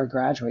after I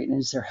graduate? And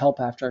is there help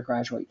after I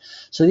graduate?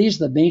 So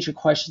these are the major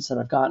questions that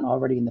I've gotten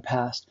already in the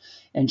past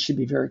and should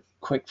be very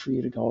quick for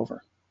you to go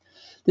over.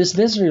 This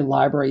visitor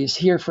library is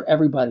here for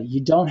everybody.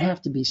 You don't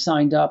have to be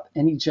signed up.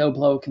 Any Joe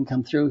Blow can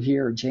come through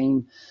here, or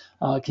Jane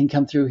can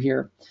come through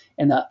here.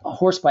 And the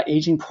Horse by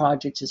Aging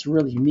project is a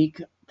really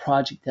unique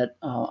project that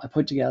I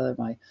put together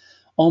by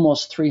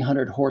almost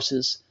 300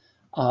 horses,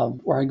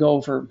 where I go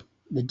over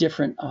the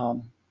different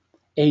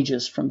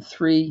ages from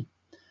 3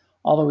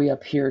 all the way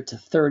up here to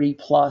 30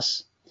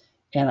 plus,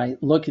 and I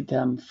look at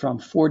them from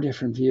 4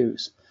 different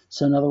views.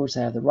 So in other words,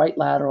 I have the right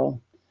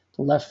lateral,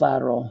 the left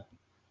lateral,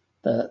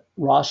 the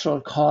rostral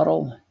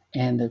caudal,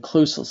 and the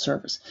occlusal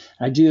surface.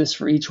 And I do this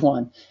for each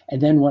one. And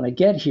then when I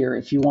get here,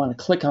 if you want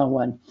to click on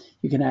one,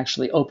 you can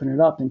actually open it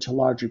up into a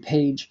larger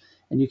page,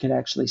 and you can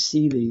actually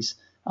see these,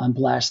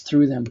 blast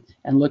through them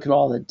and look at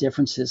all the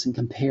differences and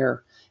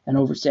compare. And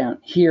over down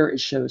here, it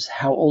shows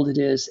how old it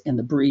is and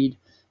the breed,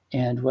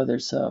 and whether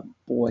it's a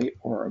boy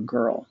or a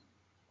girl.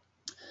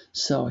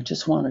 So I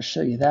just want to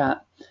show you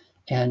that.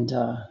 And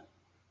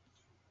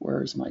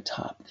where's my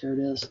top? There it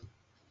is.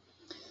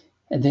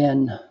 And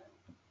then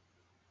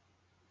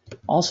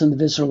also in the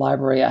visitor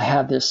library, I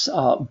have this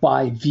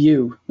by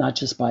view, not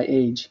just by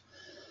age.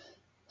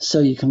 So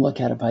you can look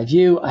at it by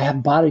view. I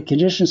have body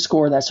condition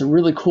score. That's a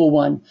really cool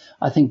one.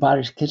 I think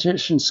body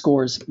condition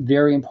score is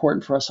very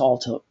important for us all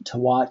to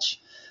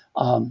watch.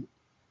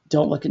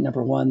 Don't look at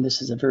number 1.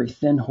 This is a very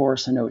thin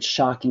horse. I know it's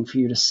shocking for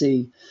you to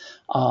see.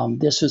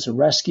 This was a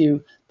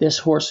rescue. This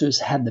horse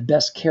had the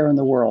best care in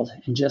the world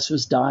and just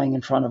was dying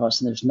in front of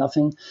us. And there's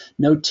nothing,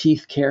 no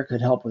teeth care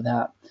could help with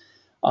that.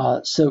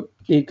 So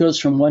it goes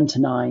from 1 to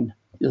 9,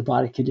 the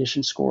body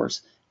condition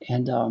scores.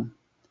 And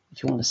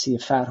if you want to see a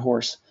fat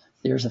horse,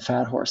 there's a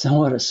fat horse. And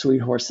what a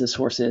sweet horse this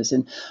horse is.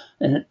 And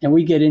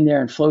we get in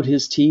there and float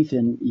his teeth,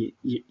 and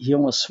he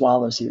almost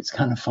swallows you. It's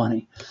kind of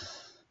funny.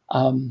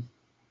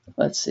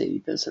 Let's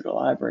see, visitor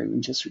library. We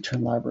can just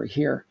return library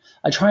here.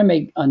 I try and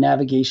make a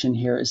navigation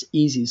here as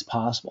easy as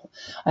possible.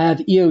 I have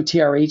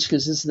EOTRH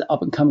because this is the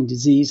up-and-coming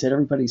disease that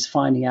everybody's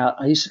finding out.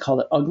 I used to call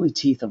it ugly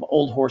teeth of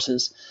old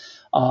horses.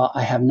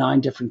 I have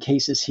 9 different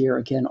cases here,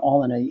 again,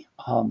 all in a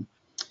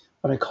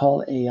what I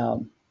call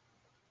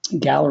a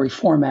gallery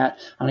format.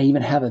 And I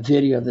even have a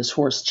video of this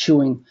horse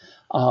chewing,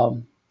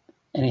 and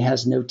he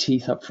has no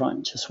teeth up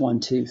front, just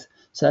 1 tooth.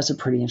 So that's a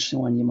pretty interesting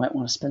one. You might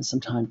want to spend some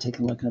time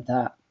taking a look at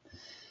that.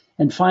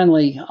 And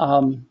finally,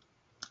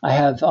 I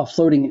have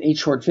floating and 8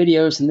 short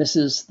videos, and this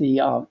is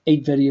the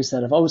 8 videos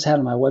that I've always had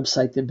on my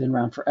website. They've been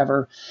around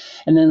forever.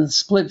 And then the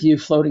split view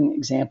floating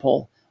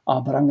example,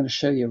 but I'm going to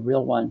show you a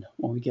real one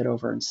when we get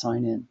over and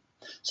sign in.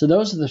 So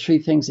those are the 3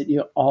 things that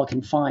you all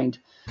can find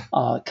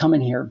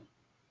coming here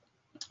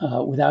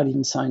without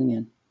even signing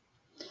in.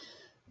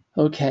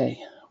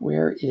 Okay,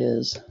 where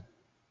is,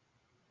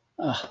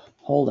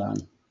 hold on.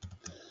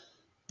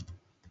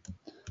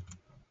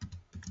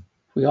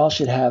 We all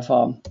should have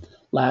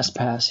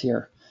LastPass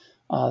here.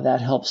 That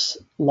helps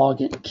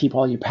log in, keep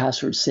all your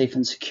passwords safe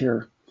and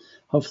secure.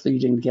 Hopefully you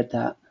didn't get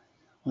that.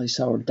 All you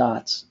saw were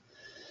dots.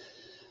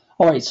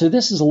 All right, so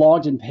this is a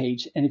logged in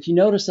page. And if you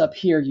notice up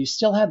here, you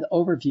still have the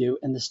overview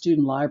and the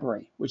student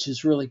library, which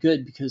is really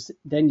good because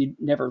then you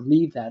never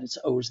leave that. It's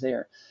always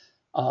there.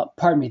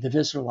 Pardon me, the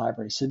visitor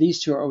library. So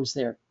these 2 are always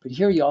there. But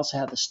here you also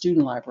have the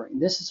student library.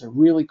 And this is a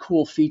really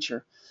cool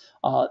feature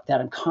that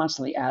I'm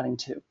constantly adding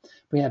to.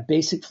 We have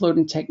basic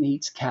floating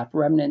techniques, cap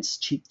remnants,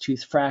 cheek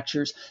tooth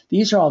fractures.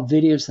 These are all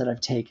videos that I've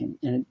taken,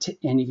 and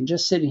you can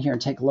just sit in here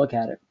and take a look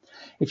at it.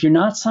 If you're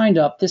not signed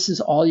up, this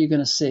is all you're going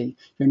to see.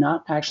 You're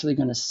not actually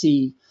going to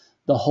see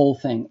the whole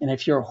thing. And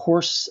if you're a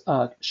horse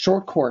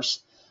short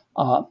course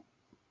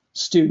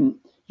student,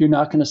 you're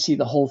not going to see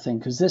the whole thing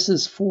because this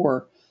is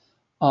for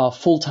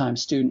full-time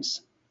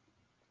students.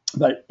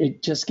 But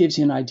it just gives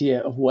you an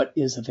idea of what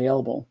is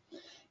available.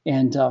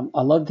 And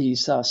I love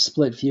these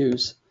split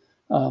views.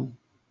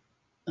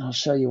 I'll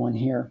show you one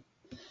here.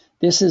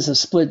 This is a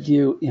split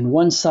view. In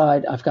one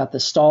side, I've got the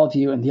stall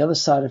view, and the other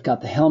side, I've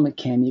got the helmet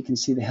cam. You can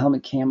see the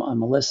helmet cam on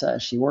Melissa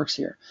as she works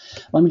here.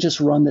 Let me just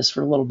run this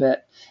for a little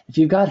bit. If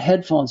you've got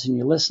headphones and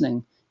you're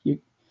listening,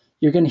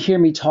 you're going to hear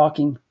me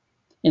talking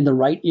in the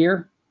right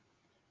ear.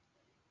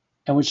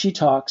 And when she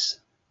talks,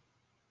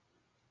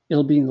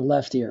 it'll be in the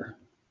left ear.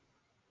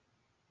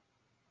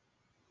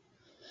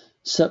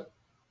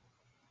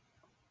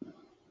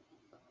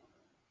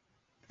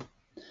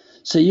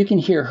 So you can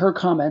hear her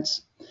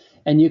comments,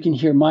 and you can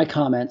hear my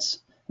comments.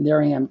 And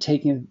there I am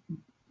taking,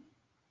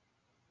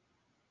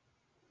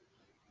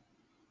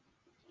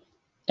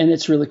 and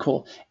it's really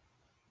cool.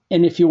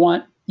 And if you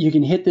want, you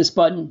can hit this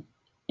button,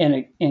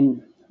 and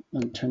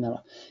let me turn that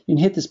off. You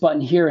can hit this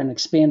button here and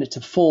expand it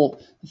to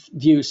full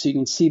view, so you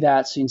can see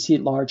that, so you can see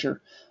it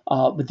larger.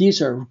 But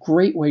these are a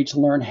great way to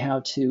learn how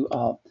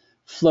to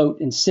float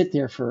and sit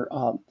there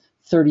for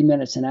 30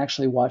 minutes and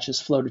actually watch this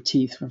float of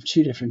teeth from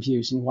 2 different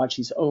views, and you watch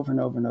these over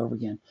and over and over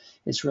again.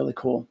 It's really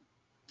cool.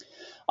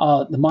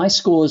 The My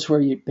School is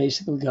where you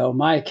basically go.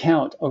 My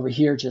account over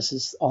here just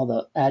is all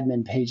the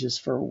admin pages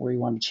for where you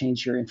want to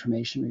change your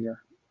information or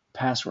your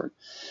password.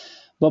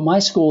 But My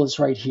School is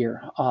right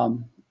here.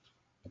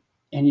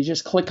 And you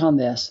just click on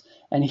this,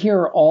 and here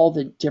are all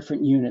the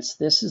different units.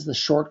 This is the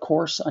short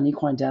course on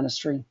equine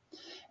dentistry. And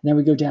then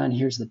we go down,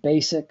 here's the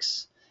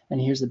basics,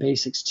 and here's the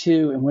basics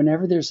 2. And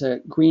whenever there's a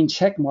green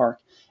check mark,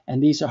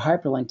 and these are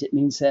hyperlinked, it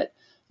means that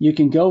you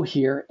can go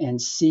here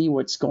and see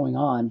what's going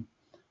on.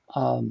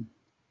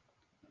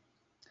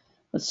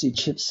 Let's see,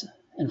 chips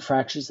and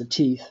fractures of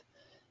teeth.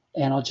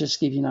 And I'll just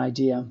give you an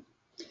idea.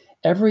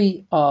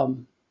 Every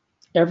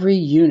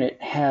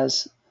unit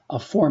has a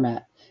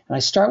format. And I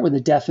start with a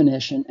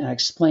definition and I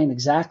explain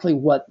exactly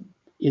what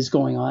is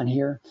going on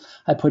here.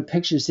 I put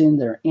pictures in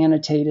that are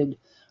annotated,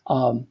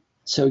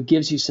 so it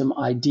gives you some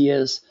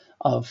ideas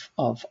of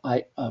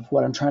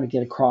what I'm trying to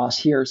get across.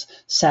 Here's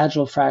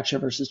sagittal fracture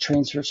versus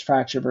transverse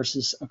fracture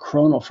versus a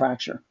coronal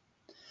fracture.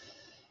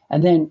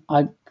 And then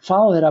I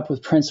follow that up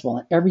with principle.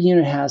 And every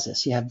unit has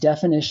this. You have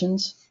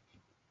definitions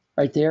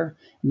right there,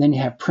 and then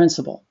you have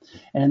principle.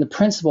 And in the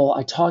principle,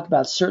 I talk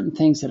about certain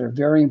things that are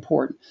very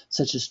important,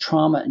 such as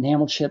trauma,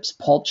 enamel chips,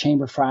 pulp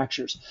chamber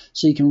fractures,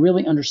 so you can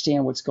really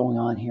understand what's going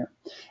on here.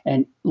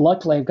 And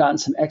luckily, I've gotten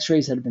some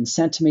x-rays that have been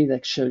sent to me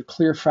that showed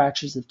clear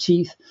fractures of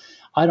teeth.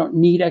 I don't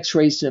need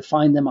x-rays to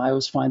find them. I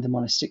always find them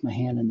when I stick my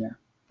hand in there.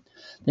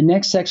 The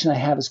next section I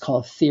have is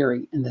called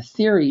theory. And the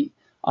theory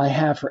I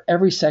have for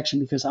every section,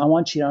 because I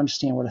want you to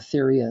understand what a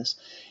theory is.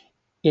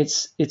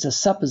 It's a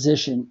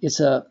supposition. It's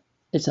a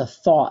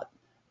thought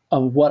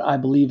of what I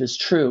believe is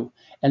true.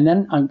 And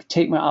then I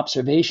take my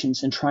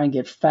observations and try and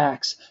get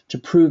facts to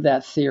prove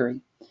that theory.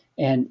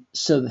 And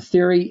so the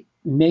theory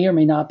may or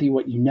may not be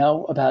what you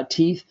know about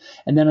teeth.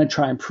 And then I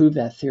try and prove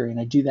that theory. And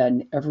I do that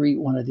in every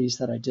one of these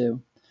that I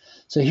do.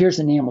 So here's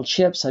enamel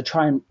chips. I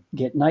try and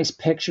get nice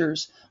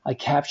pictures. I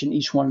caption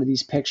each one of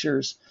these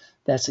pictures.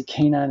 That's a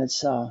canine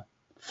that's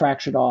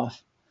fractured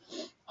off.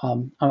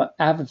 I'm an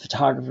avid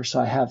photographer, so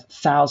I have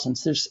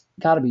thousands. There's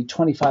got to be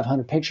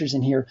 2,500 pictures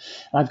in here.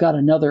 And I've got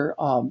another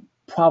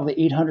probably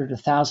 800 to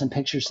 1,000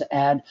 pictures to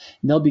add.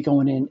 And they'll be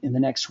going in the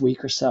next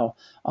week or so.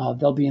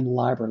 They'll be in the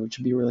library, which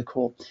would be really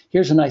cool.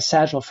 Here's a nice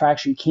sagittal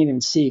fracture. You can't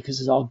even see because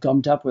it's all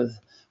gummed up with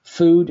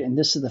food. And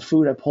this is the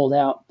food I pulled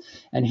out.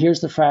 And here's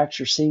the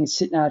fracture. See, it's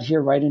sitting out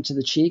here right into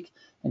the cheek.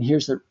 And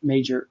here's the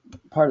major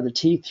part of the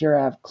teeth. Here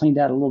I have cleaned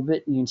out a little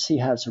bit, and you can see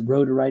how it's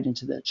eroded right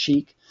into the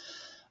cheek.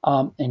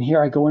 And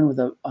here I go in with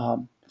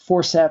a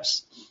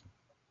forceps,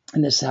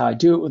 and this is how I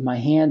do it with my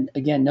hand.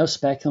 Again, no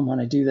speculum when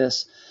I do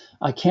this.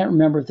 I can't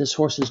remember if this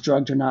horse is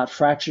drugged or not.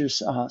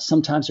 Fractures,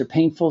 sometimes are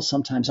painful,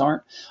 sometimes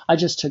aren't. I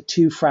just took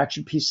 2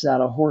 fractured pieces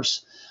out of a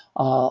horse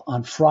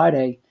on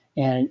Friday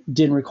and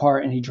didn't require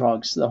any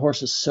drugs. The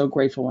horse is so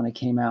grateful when it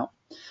came out.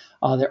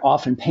 They're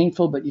often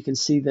painful, but you can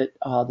see that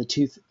the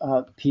tooth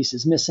piece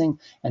is missing,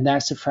 and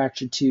that's a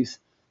fractured tooth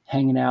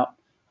hanging out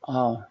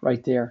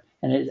right there.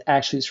 And it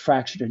actually is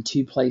fractured in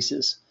 2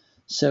 places.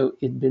 So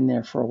it'd been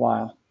there for a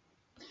while.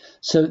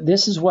 So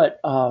this is what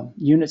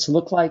units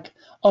look like.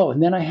 Oh,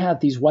 and then I have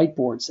these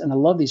whiteboards. And I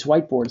love these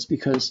whiteboards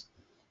because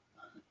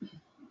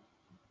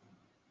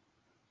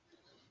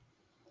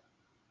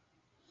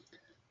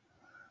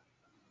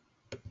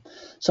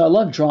so I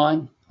love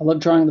drawing. I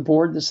love drawing the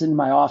board. This is in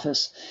my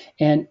office.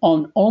 And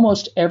on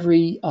almost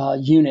every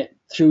unit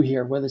through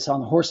here, whether it's on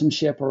the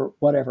horsemanship or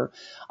whatever,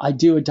 I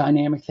do a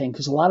dynamic thing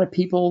because a lot of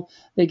people,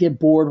 they get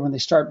bored when they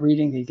start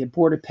reading. They get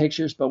bored of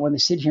pictures, but when they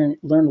sit here and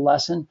learn a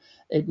lesson,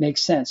 it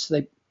makes sense.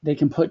 So they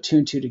can put 2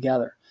 and 2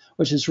 together,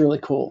 which is really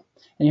cool.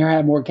 And here I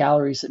have more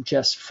galleries of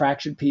just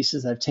fractured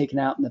pieces that I've taken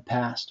out in the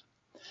past.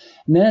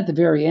 And then at the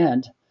very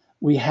end,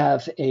 we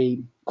have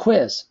a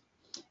quiz.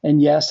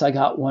 And yes, I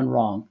got one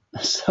wrong.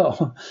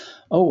 So,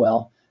 oh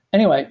well.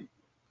 Anyway,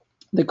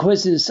 the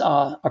quizzes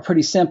are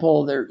pretty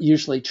simple. They're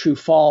usually true,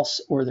 false,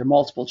 or they're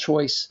multiple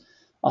choice.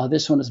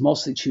 This one is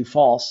mostly true,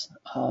 false.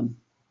 I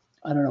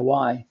don't know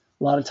why.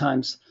 A lot of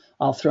times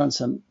I'll throw in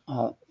some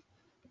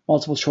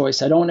multiple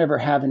choice. I don't ever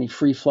have any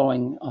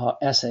free-flowing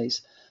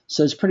essays.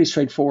 So it's pretty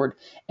straightforward.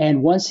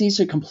 And once these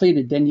are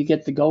completed, then you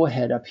get the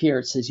go-ahead up here.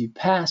 It says you've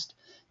passed.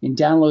 You can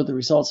download the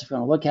results if you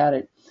want to look at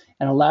it,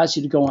 and allows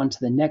you to go on to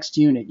the next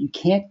unit. You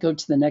can't go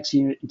to the next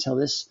unit until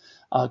this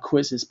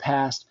quiz is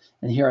passed.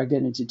 And here I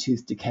get into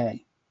tooth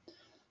decay.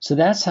 So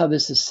that's how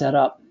this is set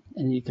up.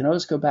 And you can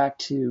always go back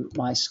to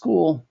My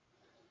School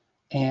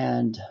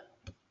and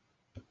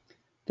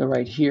go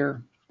right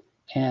here.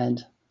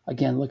 And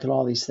again, look at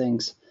all these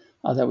things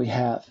that we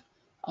have.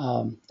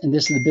 And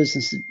this is the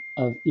business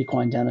of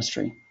equine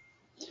dentistry.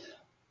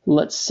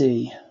 Let's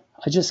see.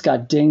 I just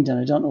got dinged and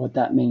I don't know what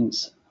that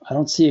means. I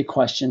don't see a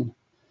question.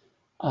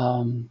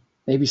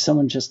 Maybe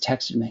someone just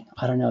texted me.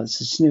 I don't know. It's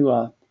this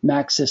new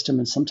Mac system,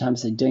 and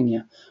sometimes they ding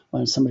you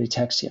when somebody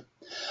texts you.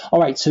 All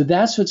right, so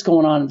that's what's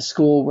going on in the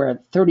school. We're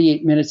at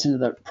 38 minutes into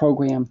the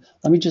program.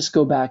 Let me just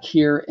go back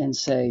here and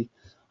say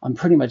I'm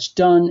pretty much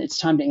done. It's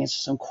time to answer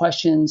some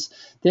questions.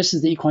 This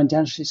is the Equine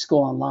Dentistry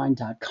School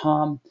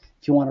Online.com.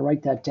 If you want to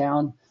write that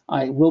down,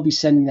 I will be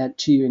sending that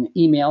to you in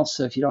email.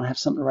 So if you don't have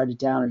something to write it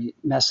down or you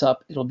mess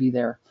up, it'll be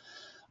there.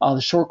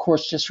 The short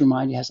course, just to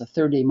remind you, has a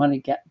 30-day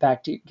money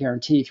back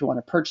guarantee if you want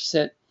to purchase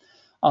it.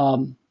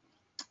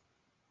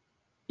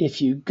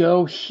 If you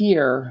go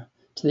here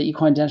to the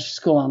Equine Dentistry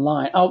School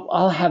Online,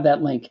 I'll have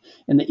that link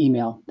in the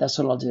email. That's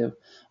what I'll do.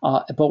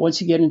 But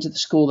once you get into the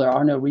school, there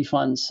are no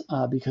refunds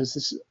because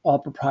this is all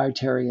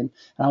proprietary, and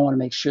I want to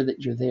make sure that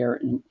you're there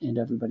and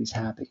everybody's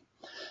happy.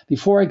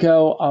 Before I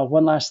go,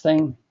 one last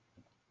thing.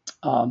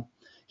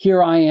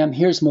 Here I am.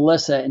 Here's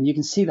Melissa, and you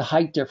can see the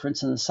height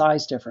difference and the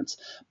size difference.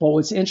 But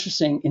what's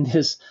interesting in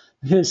this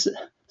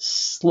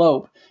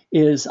slope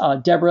is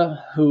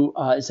Deborah, who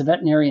is a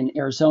veterinarian in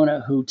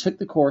Arizona, who took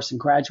the course and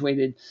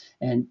graduated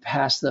and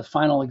passed the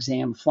final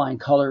exam, flying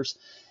colors.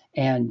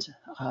 And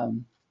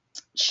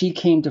she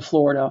came to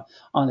Florida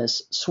on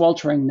this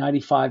sweltering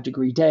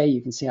 95-degree day.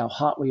 You can see how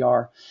hot we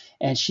are.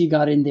 And she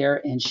got in there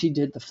and she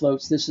did the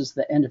floats. This is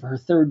the end of her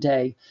third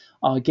day,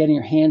 getting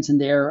her hands in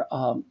there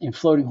and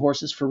floating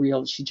horses for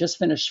real. She just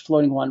finished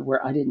floating one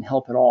where I didn't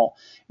help at all.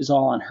 It was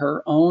all on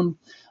her own.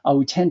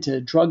 We tend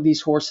to drug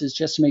these horses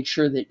just to make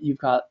sure that you've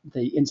got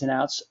the ins and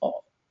outs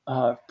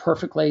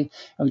perfectly.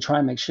 And we try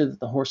and make sure that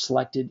the horse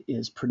selected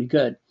is pretty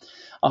good.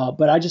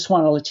 But I just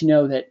want to let you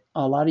know that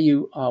a lot of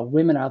you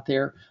women out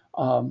there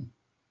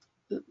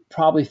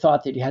probably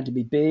thought that you had to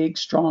be big,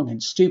 strong,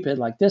 and stupid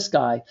like this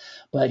guy.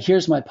 But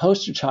here's my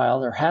poster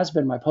child, or has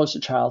been my poster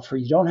child, for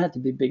you don't have to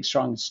be big,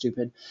 strong, and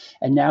stupid.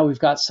 And now we've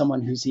got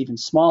someone who's even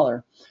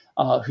smaller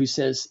who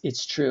says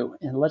it's true.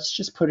 And let's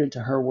just put it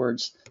into her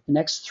words. The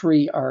next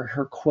three are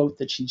her quote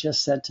that she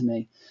just said to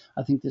me.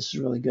 I think this is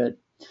really good.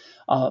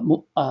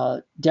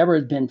 Deborah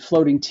had been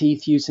floating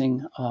teeth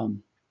using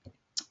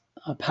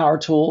power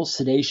tools,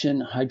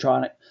 sedation,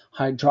 hydraulic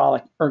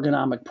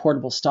ergonomic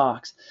portable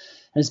stocks.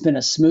 It has been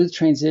a smooth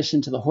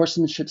transition to the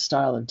horsemanship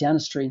style of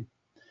dentistry,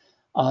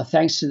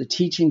 thanks to the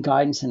teaching,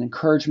 guidance, and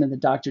encouragement that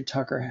Dr.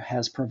 Tucker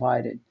has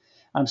provided.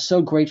 I'm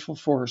so grateful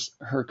for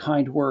her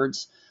kind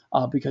words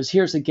because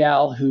here's a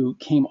gal who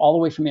came all the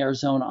way from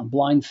Arizona on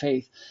blind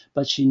faith,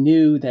 but she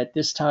knew that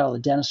this style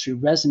of dentistry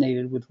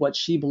resonated with what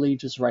she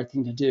believed was the right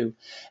thing to do.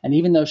 And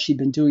even though she'd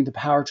been doing the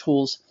power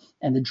tools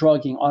and the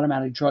drugging,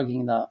 automatic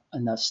drugging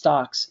in the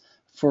stocks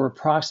for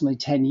approximately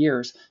 10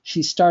 years,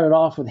 she started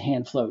off with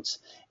hand floats,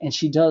 and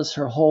she does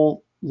her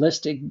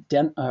holistic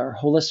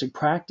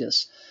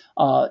practice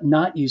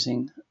not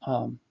using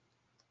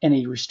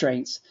any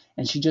restraints,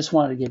 and she just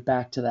wanted to get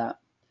back to that.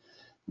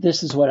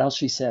 This is what else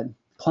she said.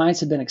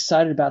 Clients have been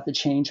excited about the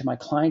change, and my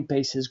client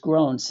base has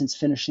grown since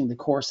finishing the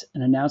course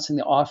and announcing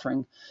the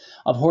offering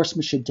of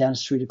horsemanship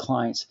dentistry to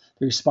clients.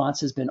 The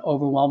response has been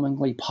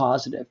overwhelmingly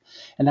positive,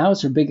 and that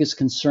was her biggest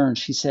concern.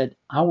 She said,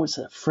 I was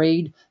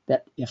afraid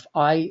that if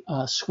I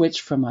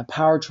switched from my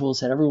power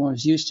tools that everyone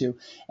was used to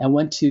and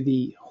went to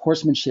the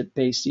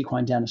horsemanship-based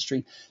equine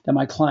dentistry, that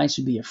my clients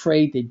would be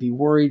afraid, they'd be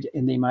worried,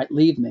 and they might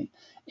leave me.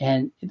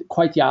 And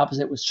quite the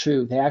opposite was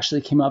true. They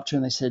actually came up to her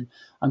and they said,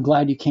 I'm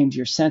glad you came to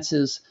your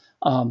senses.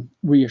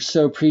 We are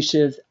so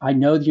appreciative. I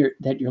know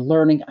that you're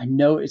learning. I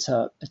know it's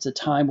a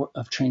time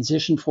of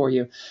transition for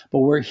you, but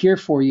we're here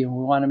for you, and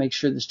we want to make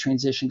sure this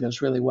transition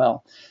goes really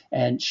well.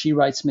 And she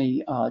writes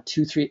me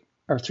 3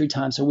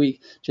 times a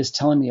week, just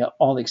telling me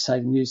all the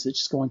exciting news that's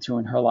just going through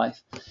in her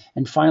life.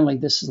 And finally,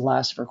 this is the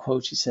last of her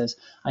quote. She says,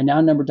 I now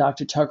number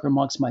Dr. Tucker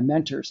amongst my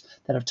mentors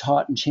that have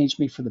taught and changed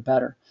me for the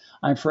better.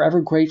 I'm forever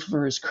grateful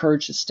for his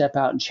courage to step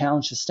out and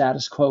challenge the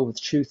status quo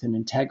with truth and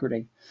integrity.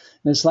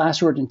 And this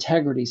last word,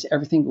 integrity, is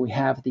everything that we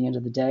have at the end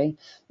of the day,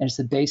 and it's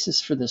the basis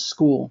for this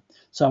school.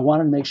 So I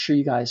wanted to make sure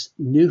you guys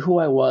knew who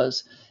I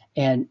was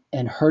and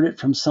heard it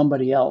from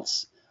somebody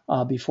else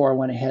before you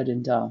went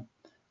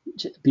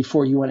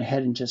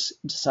ahead and just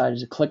decided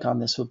to click on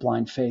this with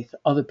blind faith.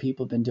 Other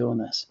people have been doing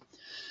this.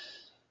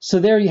 So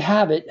there you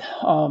have it.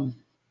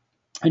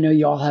 I know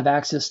you all have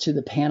access to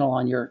the panel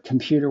on your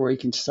computer where you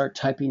can start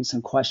typing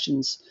some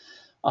questions.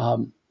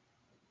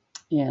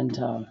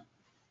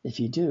 If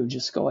you do,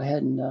 just go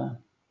ahead and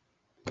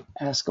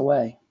ask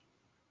away.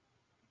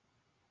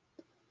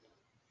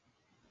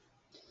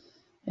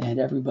 And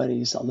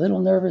everybody's a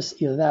little nervous,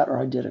 either that or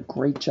I did a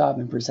great job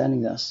in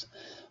presenting this.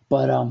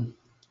 But I'm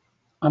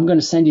going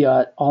to send you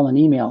all an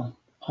email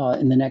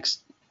in the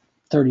next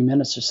 30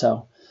 minutes or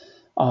so,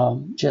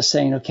 just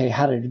saying, okay,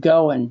 how did it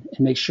go? And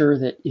make sure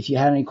that if you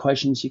had any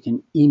questions, you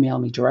can email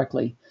me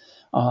directly.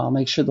 I'll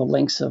make sure the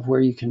links of where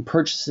you can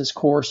purchase this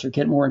course or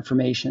get more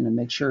information, and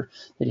make sure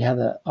that you have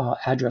the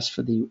address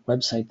for the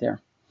website there.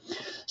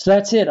 So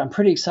that's it. I'm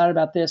pretty excited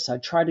about this. I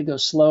tried to go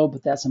slow,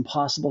 but that's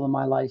impossible in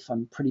my life.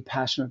 I'm pretty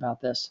passionate about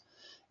this,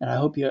 and I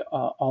hope you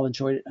all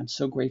enjoyed it. I'm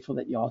so grateful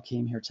that you all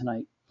came here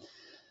tonight.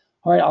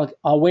 All right,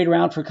 I'll wait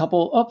around for a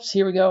couple. Oops,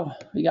 here we go.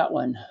 We got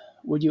one.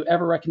 Would you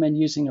ever recommend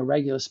using a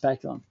regular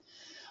speculum?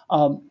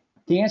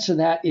 The answer to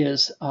that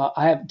is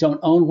I don't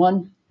own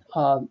one,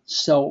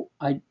 so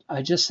I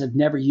just have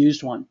never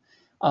used one.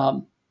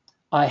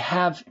 I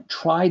have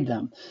tried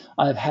them.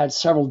 I've had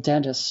several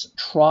dentists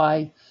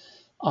try,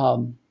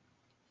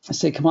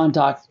 say, come on,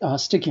 doc,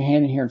 stick your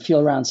hand in here and feel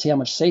around and see how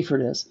much safer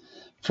it is.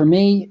 For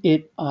me,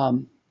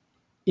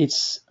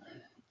 it's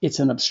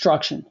an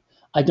obstruction.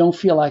 I don't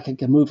feel like I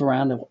can move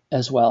around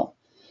as well.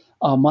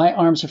 My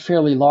arms are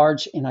fairly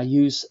large, and I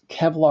use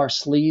Kevlar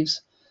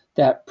sleeves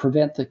that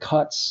prevent the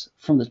cuts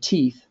from the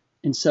teeth.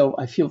 And so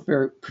I feel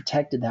very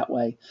protected that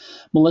way.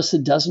 Melissa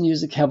doesn't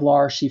use the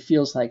Kevlar. She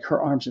feels like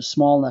her arms are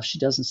small enough. She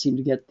doesn't seem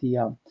to get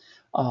the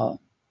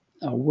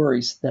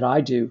worries that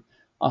I do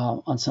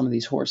on some of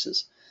these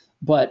horses.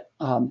 But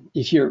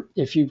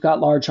if you've got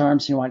large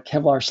arms and you want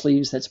Kevlar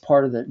sleeves, that's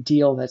part of the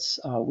deal. That's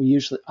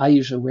I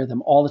usually wear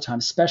them all the time,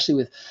 especially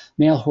with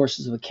male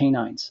horses with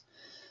canines.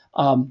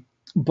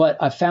 But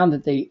I found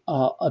that they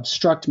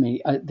obstruct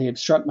me. They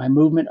obstruct my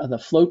movement of the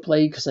float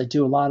blade because I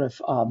do a lot of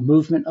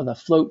movement of the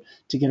float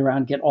to get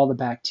around, get all the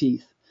back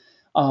teeth.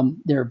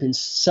 There have been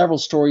several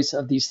stories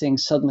of these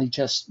things suddenly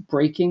just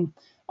breaking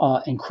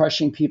and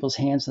crushing people's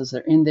hands as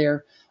they're in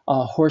there.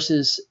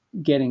 Horses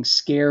getting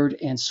scared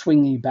and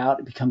swinging about.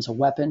 It becomes a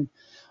weapon.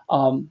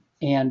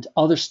 And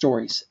other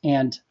stories.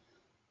 And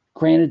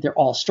granted, they're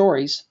all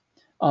stories,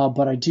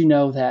 but I do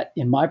know that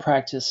in my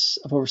practice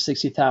of over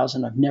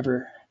 60,000, I've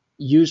never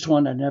used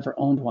one. I've never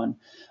owned one.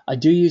 I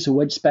do use a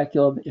wedge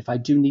speculum if I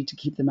do need to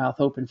keep the mouth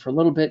open for a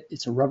little bit.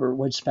 It's a rubber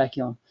wedge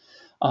speculum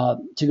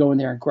to go in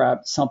there and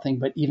grab something,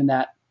 but even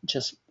that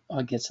just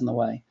gets in the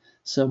way.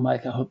 So,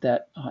 Mike, I hope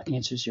that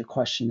answers your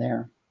question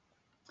there.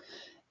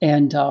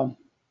 And for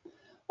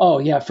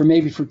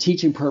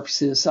teaching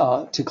purposes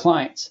to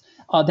clients.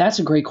 That's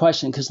a great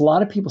question because a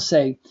lot of people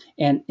say,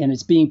 and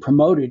it's being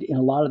promoted in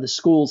a lot of the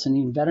schools and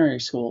even veterinary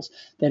schools,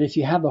 that if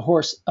you have the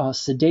horse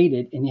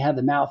sedated and you have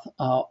the mouth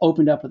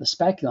opened up with a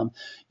speculum,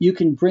 you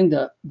can bring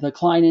the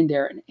client in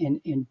there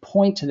and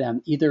point to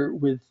them either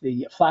with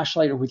the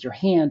flashlight or with your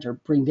hand, or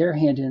bring their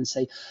hand in and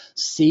say,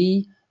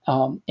 see,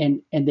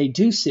 and they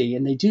do see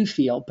and they do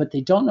feel, but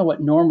they don't know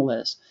what normal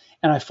is.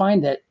 And I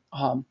find that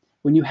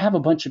when you have a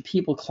bunch of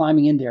people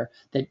climbing in there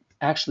that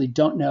actually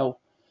don't know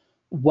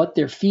what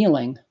they're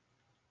feeling,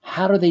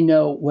 how do they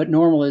know what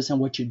normal is and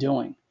what you're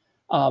doing?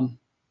 And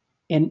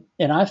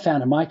I've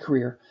found in my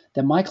career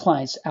that my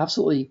clients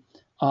absolutely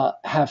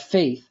have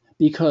faith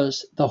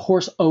because the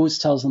horse always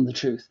tells them the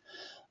truth.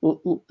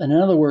 In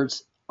other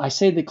words, I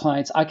say to the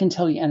clients, I can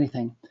tell you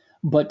anything,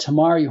 but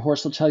tomorrow your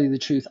horse will tell you the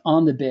truth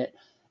on the bit.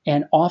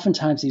 And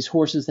oftentimes these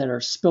horses that are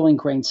spilling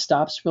grain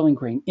stop spilling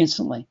grain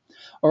instantly.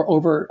 Or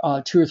over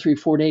 2 or 3,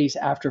 4 days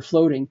after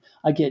floating,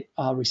 I get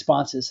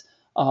responses.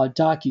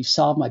 Doc, you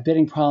solved my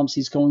bitting problems.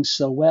 He's going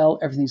so well.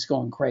 Everything's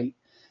going great.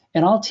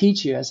 And I'll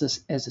teach you as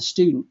a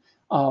student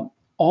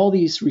all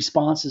these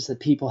responses that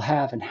people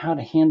have and how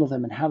to handle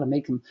them and how to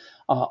make them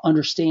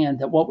understand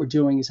that what we're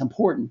doing is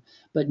important.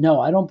 But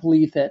no, I don't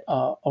believe that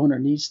owner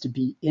needs to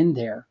be in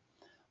there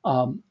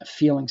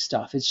feeling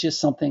stuff. It's just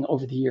something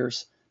over the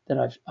years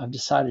that I've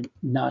decided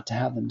not to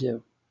have them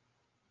do.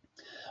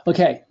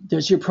 Okay,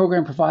 does your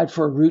program provide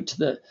for a route to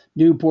the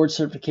new board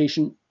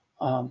certification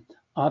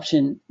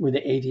option with the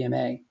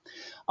AVMA?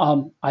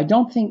 I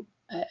don't think,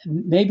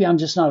 maybe I'm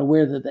just not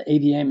aware that the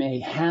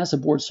AVMA has a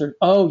board cert.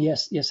 Oh,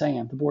 yes, I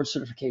am, the board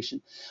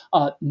certification.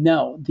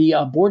 No,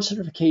 the board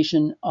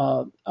certification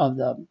of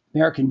the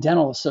American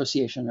Dental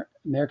Association, or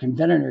American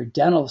Veterinary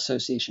Dental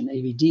Association,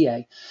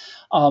 AVDA,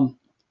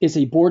 is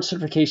a board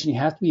certification. You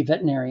have to be a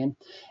veterinarian,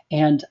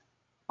 and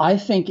I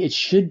think it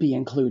should be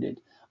included.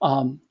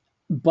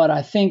 But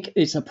I think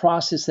it's a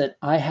process that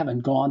I haven't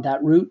gone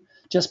that route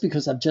just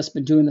because I've just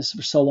been doing this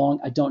for so long.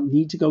 I don't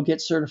need to go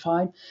get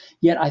certified.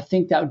 Yet I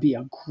think that would be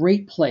a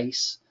great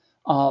place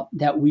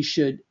that we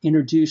should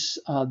introduce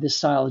this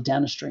style of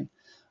dentistry.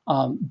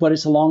 But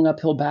it's a long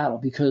uphill battle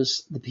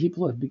because the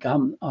people who have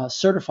become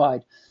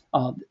certified,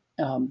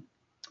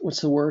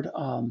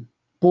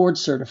 board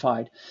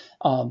certified,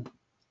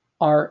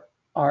 are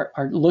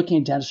looking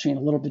at dentistry in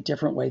a little bit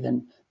different way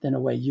than a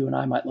way you and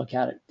I might look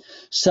at it.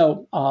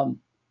 So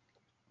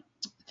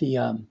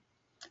the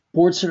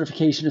board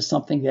certification is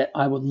something that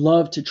I would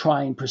love to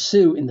try and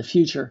pursue in the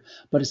future,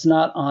 but it's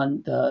not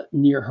on the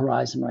near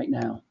horizon right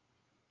now.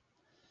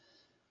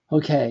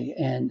 Okay,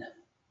 and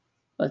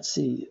let's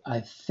see.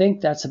 I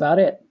think that's about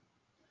it.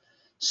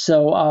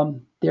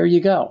 So there you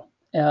go.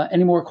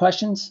 Any more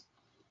questions?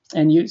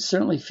 And you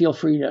certainly feel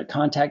free to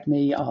contact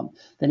me.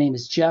 The name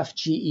is Geoff,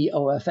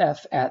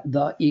 Geoff, at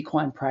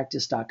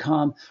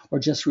theequinepractice.com, or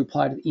just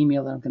reply to the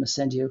email that I'm going to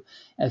send you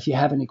if you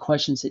have any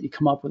questions that you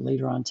come up with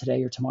later on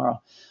today or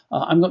tomorrow.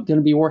 I'm going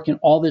to be working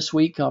all this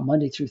week,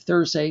 Monday through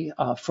Thursday.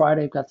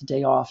 Friday, I've got the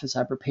day off as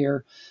I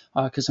prepare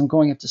because I'm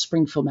going up to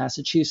Springfield,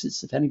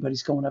 Massachusetts. If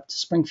anybody's going up to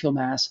Springfield,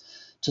 Mass,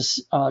 to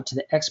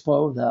the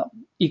expo, the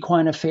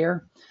Equine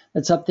Affair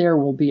that's up there,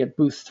 will be at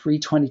booth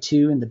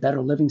 322 in the Better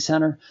Living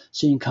Center.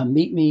 So you can come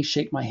meet me,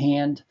 shake my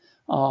hand,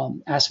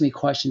 ask me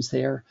questions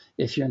there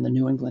if you're in the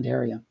New England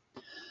area.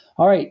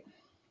 All right.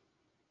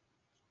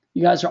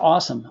 You guys are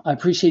awesome. I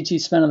appreciate you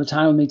spending the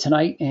time with me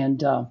tonight.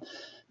 And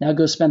now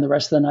go spend the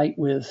rest of the night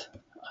with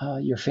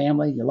your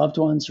family, your loved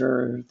ones,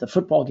 or the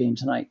football game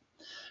tonight.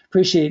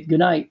 Appreciate it. Good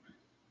night.